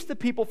 keeps the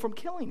people from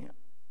killing him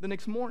the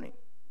next morning.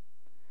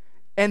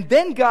 And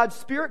then God's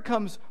Spirit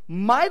comes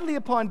mightily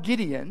upon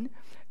Gideon,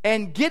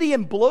 and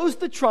Gideon blows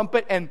the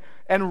trumpet and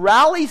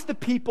rallies the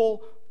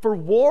people for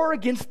war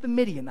against the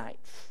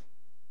Midianites.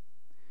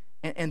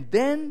 And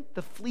then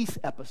the fleece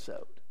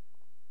episode,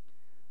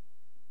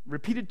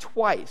 repeated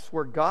twice,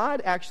 where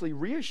God actually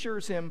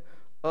reassures him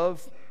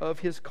of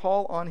his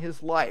call on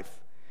his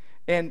life.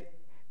 And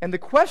the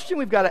question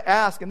we've got to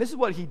ask, and this is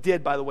what he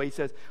did, by the way, he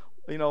says,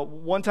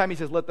 one time he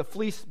says, let the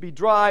fleece be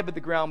dry, but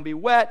the ground be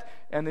wet.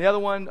 And the other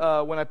one,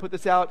 when I put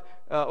this out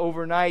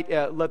overnight,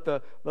 let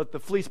the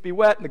fleece be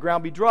wet and the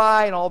ground be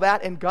dry and all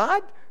that. And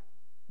God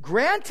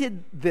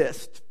granted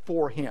this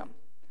for him.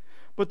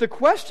 But the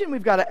question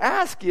we've got to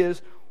ask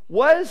is,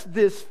 was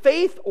this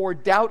faith or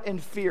doubt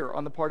and fear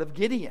on the part of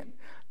Gideon?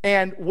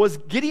 And was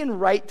Gideon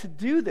right to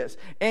do this?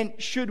 And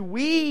should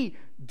we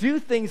do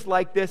things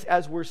like this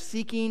as we're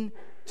seeking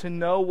to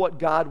know what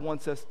God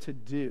wants us to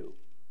do?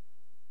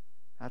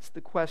 That's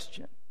the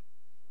question.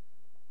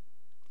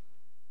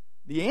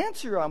 The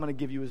answer I'm going to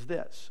give you is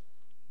this: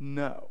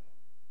 no.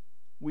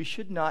 We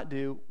should not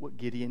do what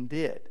Gideon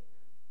did.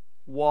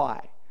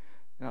 Why?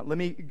 Now, let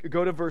me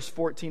go to verse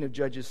 14 of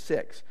Judges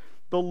 6.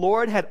 The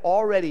Lord had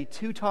already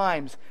 2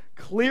 times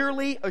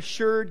clearly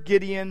assured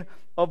Gideon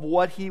of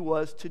what he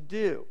was to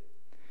do.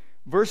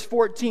 Verse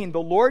 14,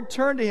 the Lord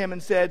turned to him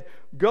and said,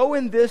 go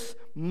in this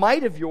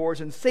might of yours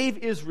and save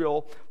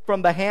Israel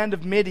from the hand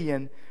of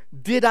Midian.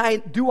 Do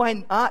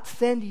I not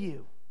send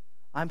you?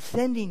 I'm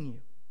sending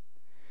you.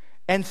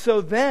 And so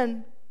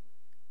then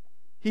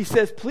he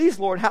says, please,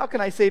 Lord, how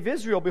can I save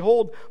Israel?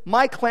 Behold,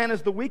 my clan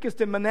is the weakest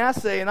in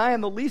Manasseh, and I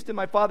am the least in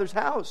my father's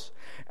house.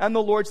 And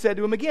the Lord said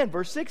to him again,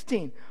 verse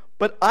 16,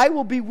 but I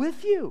will be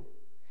with you,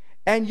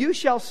 and you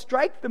shall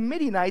strike the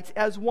Midianites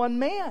as one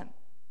man.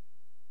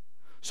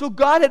 So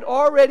God had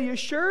already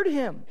assured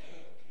him.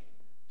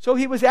 So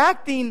he was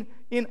acting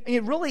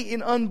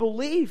in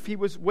unbelief. He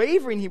was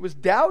wavering. He was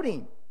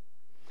doubting.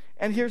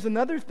 And here's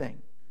another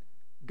thing.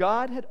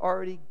 God had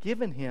already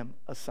given him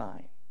a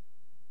sign.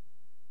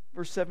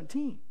 Verse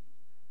 17.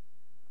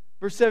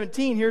 Verse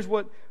 17, here's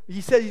what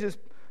he says.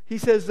 He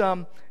says,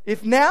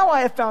 if now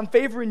I have found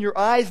favor in your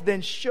eyes,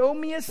 then show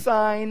me a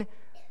sign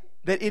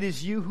that it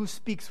is you who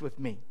speaks with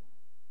me.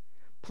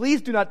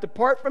 Please do not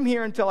depart from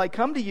here until I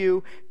come to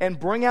you and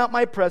bring out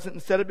my present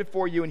and set it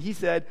before you. And he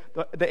said,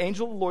 the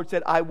angel of the Lord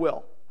said, I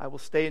will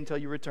stay until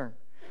you return.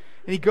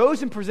 And he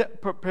goes and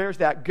prepares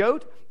that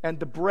goat and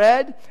the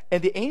bread,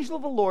 and the angel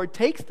of the Lord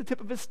takes the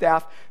tip of his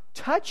staff,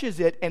 touches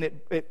it, and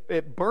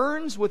it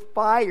burns with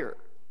fire.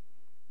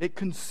 It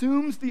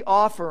consumes the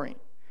offering,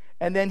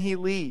 and then he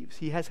leaves.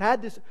 He has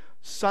had this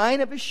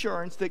sign of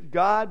assurance that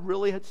God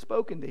really had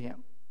spoken to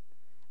him.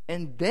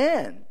 And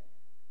then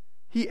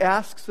he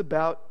asks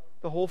about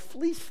the whole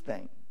fleece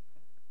thing.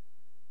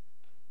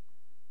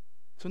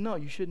 So no,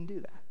 you shouldn't do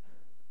that.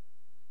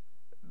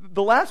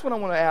 The last one I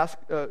want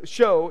to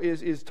show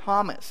is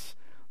Thomas.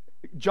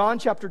 John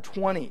chapter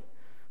 20.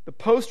 The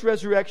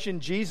post-resurrection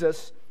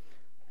Jesus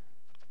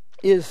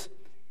is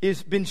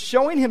been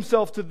showing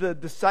himself to the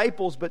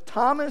disciples, but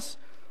Thomas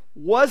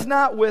was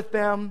not with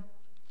them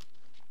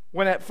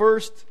when at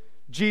first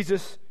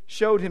Jesus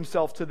showed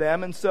himself to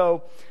them. And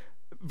so,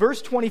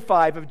 verse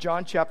 25 of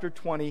John chapter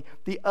 20,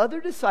 the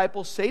other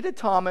disciples say to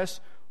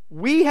Thomas,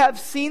 we have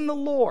seen the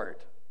Lord.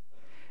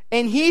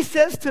 And he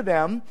says to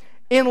them,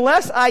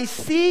 unless I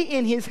see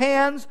in his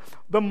hands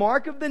the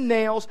mark of the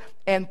nails,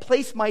 and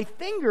place my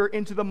finger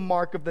into the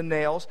mark of the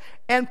nails,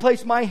 and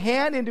place my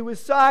hand into his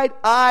side,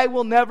 I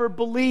will never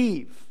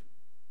believe.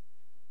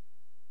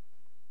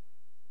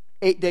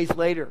 8 days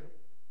later,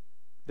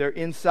 they're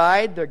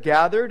inside, they're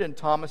gathered, and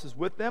Thomas is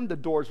with them. The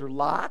doors are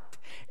locked,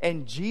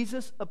 and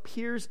Jesus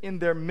appears in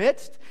their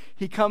midst.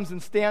 He comes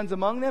and stands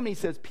among them, and he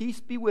says,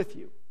 peace be with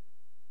you.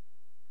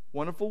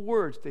 Wonderful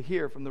words to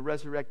hear from the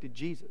resurrected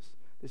Jesus.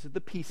 This is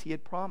the peace he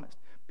had promised.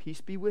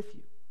 Peace be with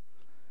you.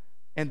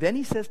 And then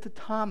he says to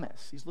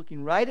Thomas, he's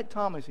looking right at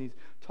Thomas, and he's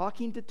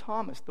talking to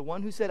Thomas, the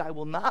one who said, I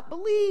will not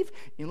believe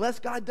unless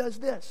God does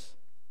this.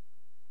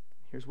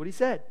 Here's what he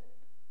said.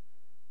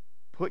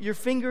 Put your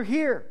finger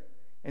here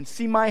and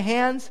see my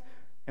hands,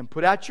 and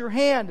put out your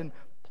hand and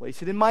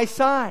place it in my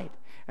side.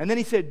 And then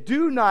he said,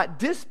 do not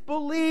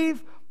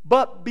disbelieve,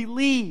 but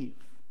believe.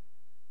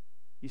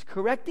 He's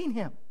correcting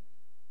him.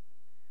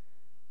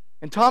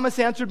 And Thomas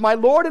answered, my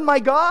Lord and my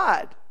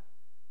God.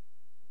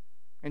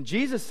 And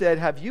Jesus said,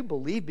 have you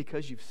believed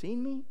because you've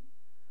seen me?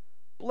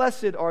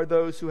 Blessed are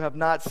those who have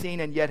not seen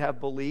and yet have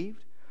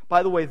believed.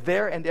 By the way,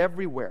 there and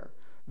everywhere,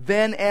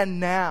 then and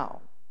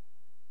now.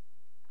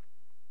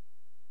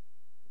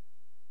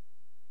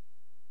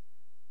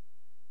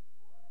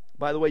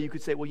 By the way, you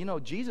could say, well,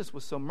 Jesus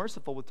was so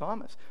merciful with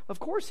Thomas. Of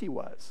course he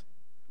was.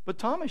 But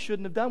Thomas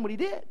shouldn't have done what he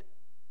did.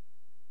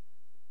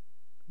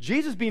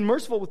 Jesus being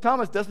merciful with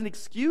Thomas doesn't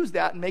excuse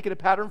that and make it a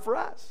pattern for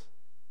us.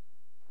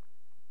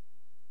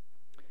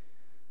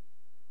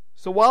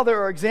 So while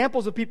there are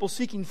examples of people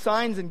seeking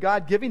signs and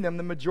God giving them,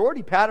 the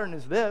majority pattern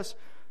is this: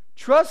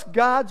 trust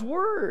God's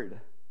word.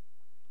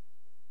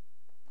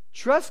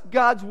 Trust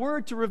God's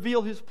word to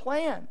reveal his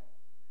plan.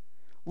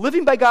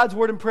 Living by God's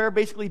word and prayer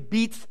basically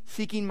beats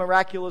seeking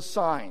miraculous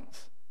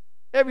signs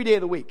every day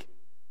of the week.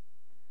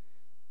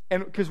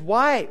 And because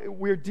why?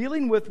 We're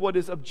dealing with what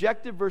is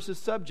objective versus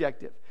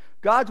subjective.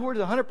 God's word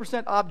is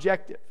 100%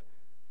 objective.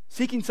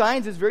 Seeking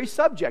signs is very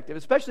subjective,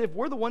 especially if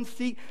we're the ones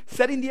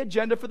setting the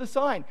agenda for the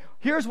sign.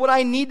 Here's what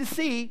I need to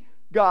see,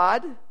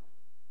 God,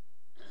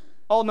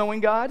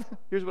 all-knowing God.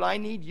 Here's what I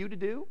need you to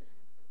do.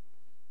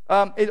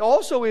 It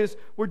also is,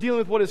 we're dealing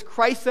with what is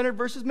Christ-centered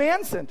versus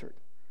man-centered.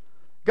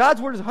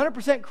 God's word is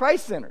 100%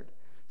 Christ-centered.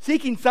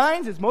 Seeking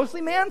signs is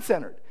mostly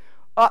man-centered.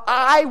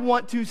 I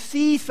want to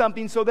see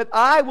something so that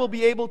I will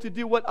be able to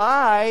do what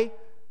I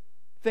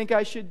think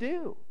I should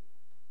do.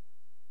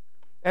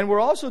 And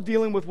we're also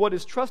dealing with what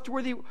is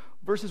trustworthy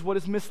versus what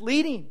is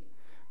misleading.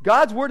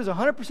 God's word is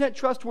 100%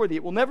 trustworthy.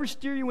 It will never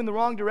steer you in the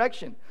wrong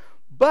direction.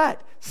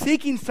 But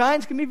seeking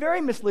signs can be very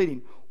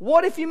misleading.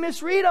 What if you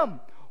misread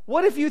them?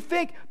 What if you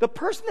think the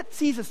person that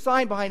sees a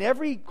sign behind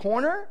every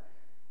corner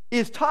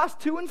is tossed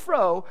to and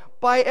fro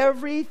by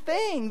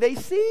everything they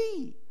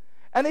see?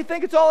 And they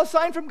think it's all a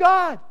sign from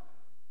God.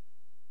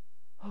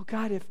 Oh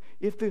God,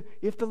 if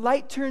the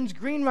light turns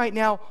green right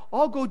now,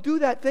 I'll go do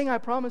that thing I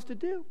promised to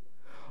do.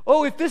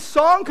 Oh, if this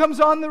song comes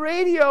on the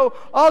radio,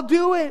 I'll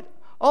do it.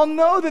 I'll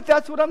know that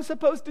that's what I'm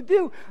supposed to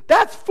do.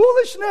 That's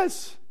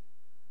foolishness.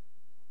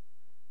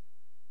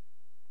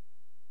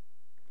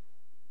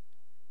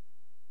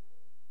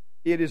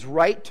 It is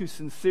right to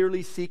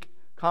sincerely seek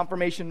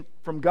confirmation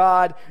from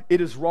God.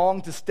 It is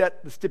wrong to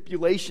set the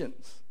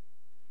stipulations.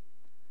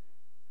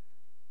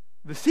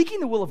 The seeking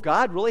the will of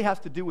God really has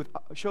to do with,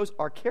 shows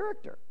our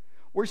character.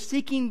 We're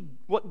seeking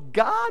what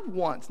God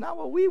wants, not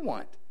what we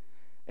want.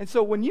 And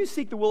so when you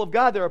seek the will of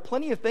God, there are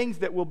plenty of things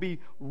that will be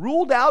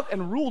ruled out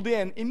and ruled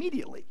in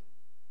immediately.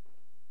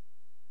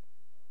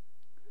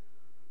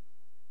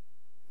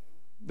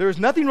 There's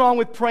nothing wrong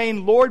with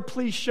praying, Lord,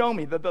 please show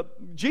me.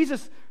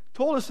 Jesus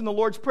told us in the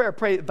Lord's Prayer,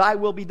 pray, thy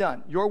will be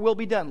done. Your will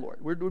be done, Lord.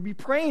 We'll be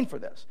praying for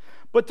this.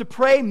 But to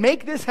pray,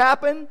 make this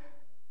happen,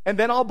 and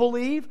then I'll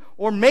believe,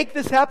 or make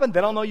this happen,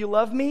 then I'll know you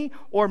love me,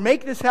 or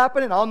make this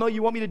happen, and I'll know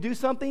you want me to do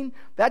something,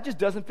 that just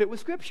doesn't fit with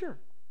Scripture.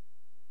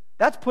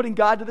 That's putting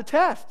God to the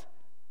test.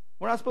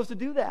 We're not supposed to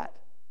do that.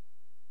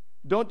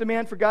 Don't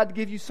demand for God to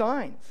give you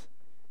signs.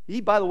 He,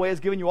 by the way, has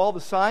given you all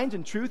the signs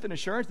and truth and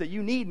assurance that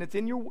you need, and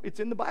it's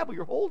in the Bible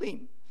you're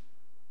holding.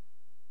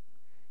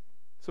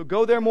 So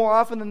go there more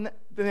often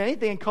than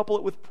anything and couple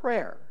it with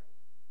prayer.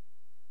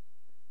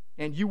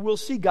 And you will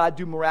see God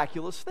do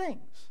miraculous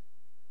things.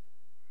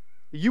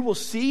 You will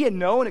see and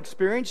know and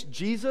experience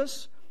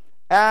Jesus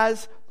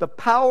as the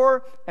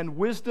power and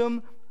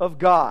wisdom of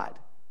God.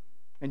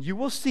 And you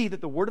will see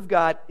that the Word of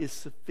God is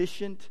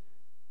sufficient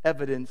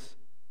evidence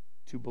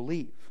to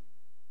believe.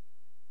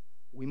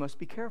 We must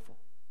be careful,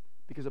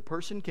 because a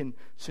person can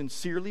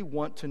sincerely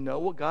want to know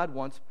what God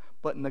wants,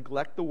 but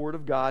neglect the Word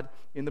of God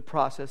in the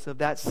process of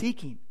that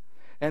seeking.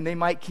 And they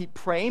might keep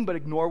praying, but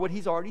ignore what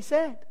He's already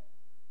said.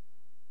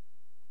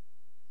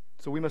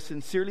 So we must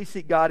sincerely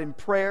seek God in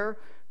prayer,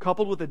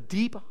 coupled with a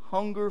deep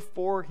hunger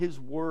for His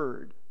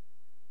Word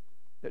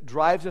that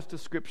drives us to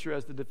Scripture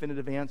as the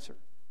definitive answer.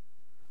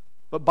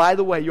 But by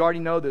the way, you already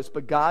know this,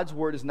 but God's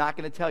Word is not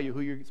going to tell you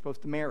who you're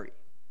supposed to marry.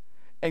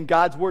 And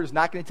God's Word is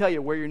not going to tell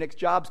you where your next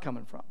job's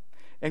coming from.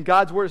 And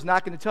God's Word is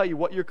not going to tell you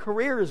what your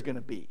career is going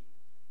to be.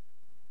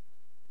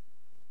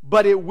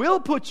 But it will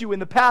put you in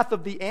the path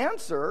of the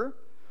answer,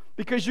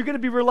 because you're going to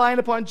be relying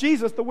upon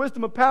Jesus, the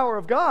wisdom and power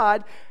of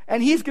God,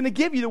 and He's going to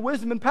give you the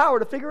wisdom and power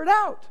to figure it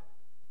out.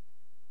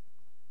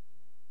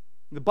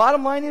 The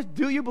bottom line is,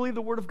 do you believe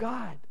the Word of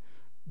God?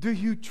 Do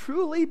you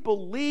truly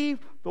believe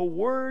the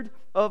Word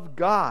of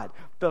God?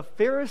 The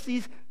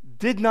Pharisees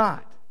did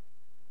not.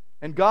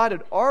 And God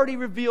had already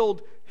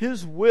revealed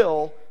His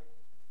will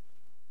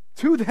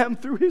to them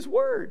through His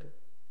Word.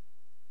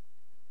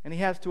 And He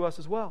has to us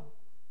as well.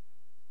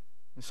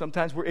 And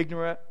sometimes we're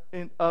ignorant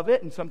of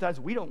it, and sometimes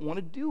we don't want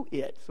to do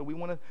it. So we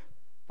want to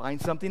find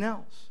something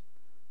else.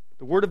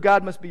 The Word of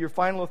God must be your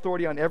final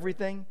authority on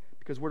everything,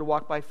 because we're to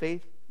walk by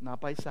faith,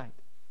 not by sight.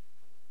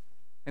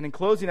 And in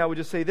closing, I would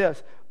just say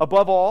this.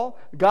 Above all,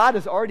 God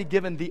has already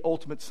given the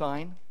ultimate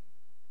sign.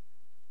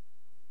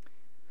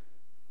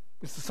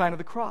 It's the sign of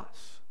the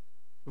cross.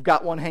 We've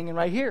got one hanging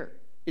right here.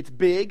 It's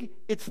big,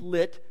 it's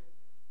lit,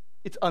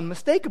 it's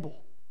unmistakable.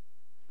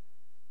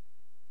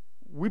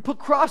 We put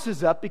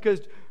crosses up because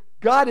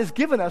God has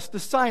given us the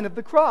sign of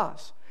the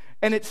cross.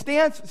 And it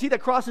stands, see that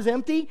cross is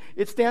empty?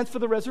 It stands for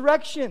the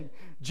resurrection.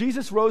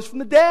 Jesus rose from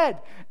the dead.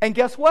 And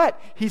guess what?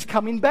 He's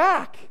coming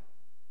back.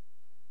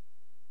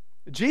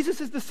 Jesus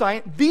is the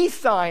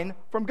sign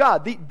from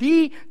God,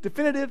 the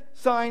definitive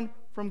sign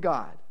from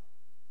God.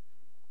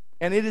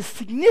 And it is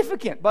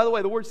significant. By the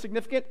way, the word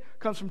significant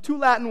comes from two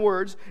Latin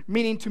words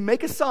meaning to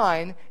make a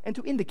sign and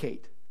to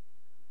indicate.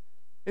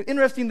 It's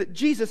interesting that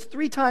Jesus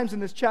 3 times in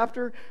this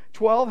chapter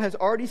 12 has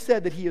already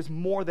said that He is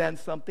more than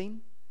something.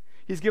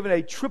 He's given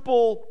a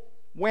triple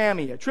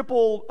whammy, a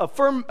triple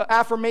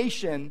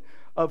affirmation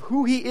of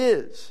who He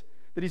is.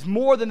 That He's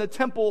more than the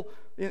temple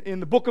in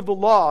the book of the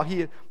law.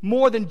 He is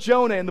more than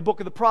Jonah in the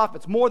book of the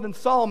prophets. More than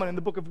Solomon in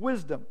the book of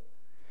wisdom.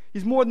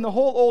 He's more than the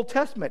whole Old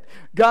Testament.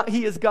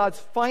 He is God's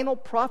final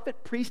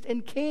prophet, priest,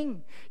 and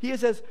king. He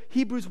is, as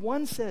Hebrews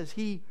 1 says,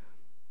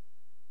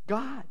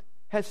 God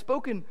has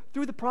spoken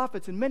through the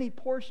prophets in many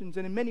portions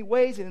and in many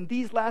ways, and in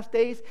these last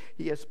days,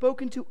 He has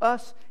spoken to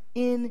us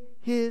in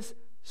His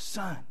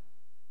Son.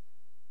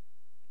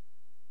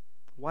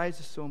 Why is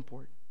this so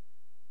important?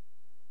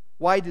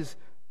 Why does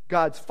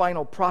God's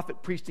final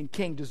prophet, priest, and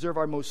king deserve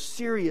our most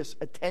serious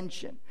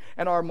attention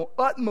and our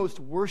utmost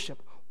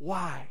worship?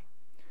 Why?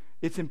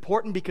 It's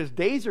important because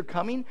days are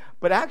coming,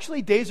 but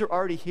actually days are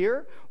already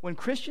here when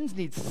Christians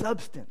need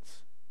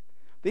substance.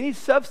 They need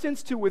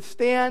substance to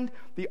withstand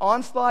the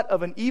onslaught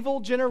of an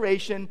evil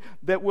generation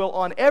that will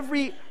on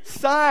every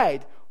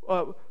side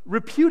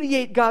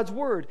repudiate God's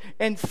word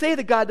and say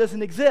that God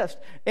doesn't exist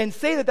and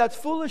say that that's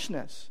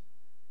foolishness.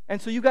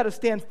 And so you've got to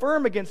stand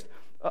firm against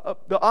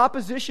the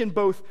opposition,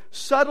 both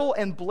subtle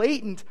and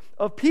blatant,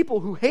 of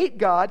people who hate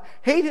God,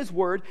 hate His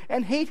Word,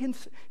 and hate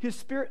His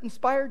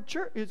Spirit-inspired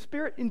church, His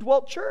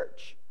Spirit-indwelt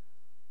church.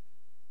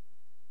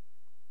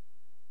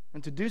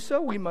 And to do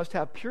so, we must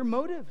have pure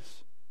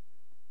motives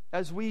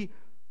as we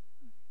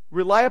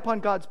rely upon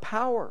God's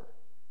power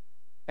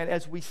and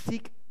as we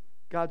seek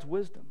God's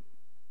wisdom.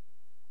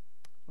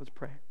 Let's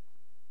pray.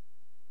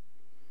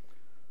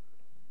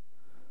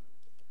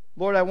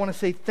 Lord, I want to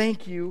say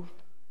thank You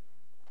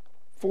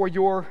for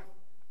Your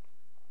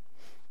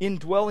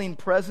indwelling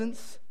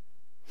presence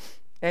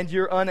and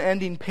Your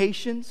unending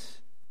patience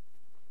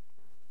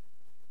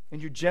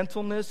and Your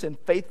gentleness and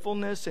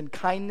faithfulness and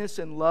kindness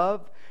and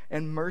love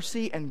and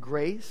mercy and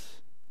grace.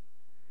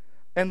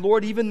 And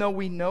Lord, even though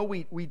we know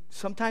we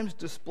sometimes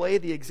display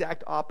the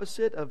exact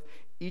opposite of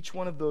each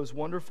one of those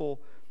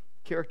wonderful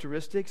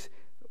characteristics,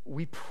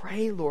 we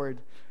pray, Lord,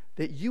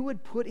 that You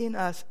would put in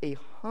us a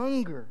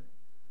hunger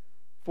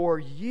for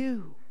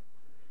you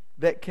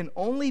that can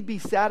only be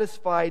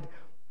satisfied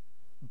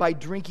by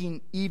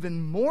drinking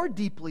even more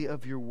deeply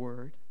of your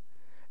word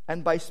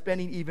and by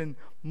spending even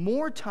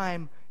more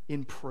time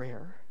in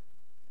prayer.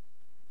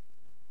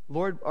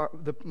 Lord,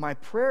 my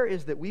prayer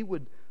is that we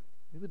would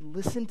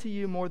listen to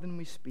you more than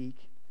we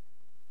speak,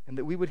 and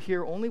that we would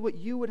hear only what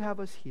you would have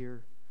us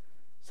hear,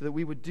 so that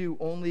we would do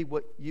only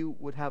what you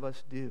would have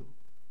us do.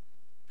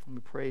 And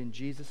we pray in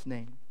Jesus'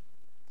 name.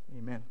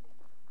 Amen.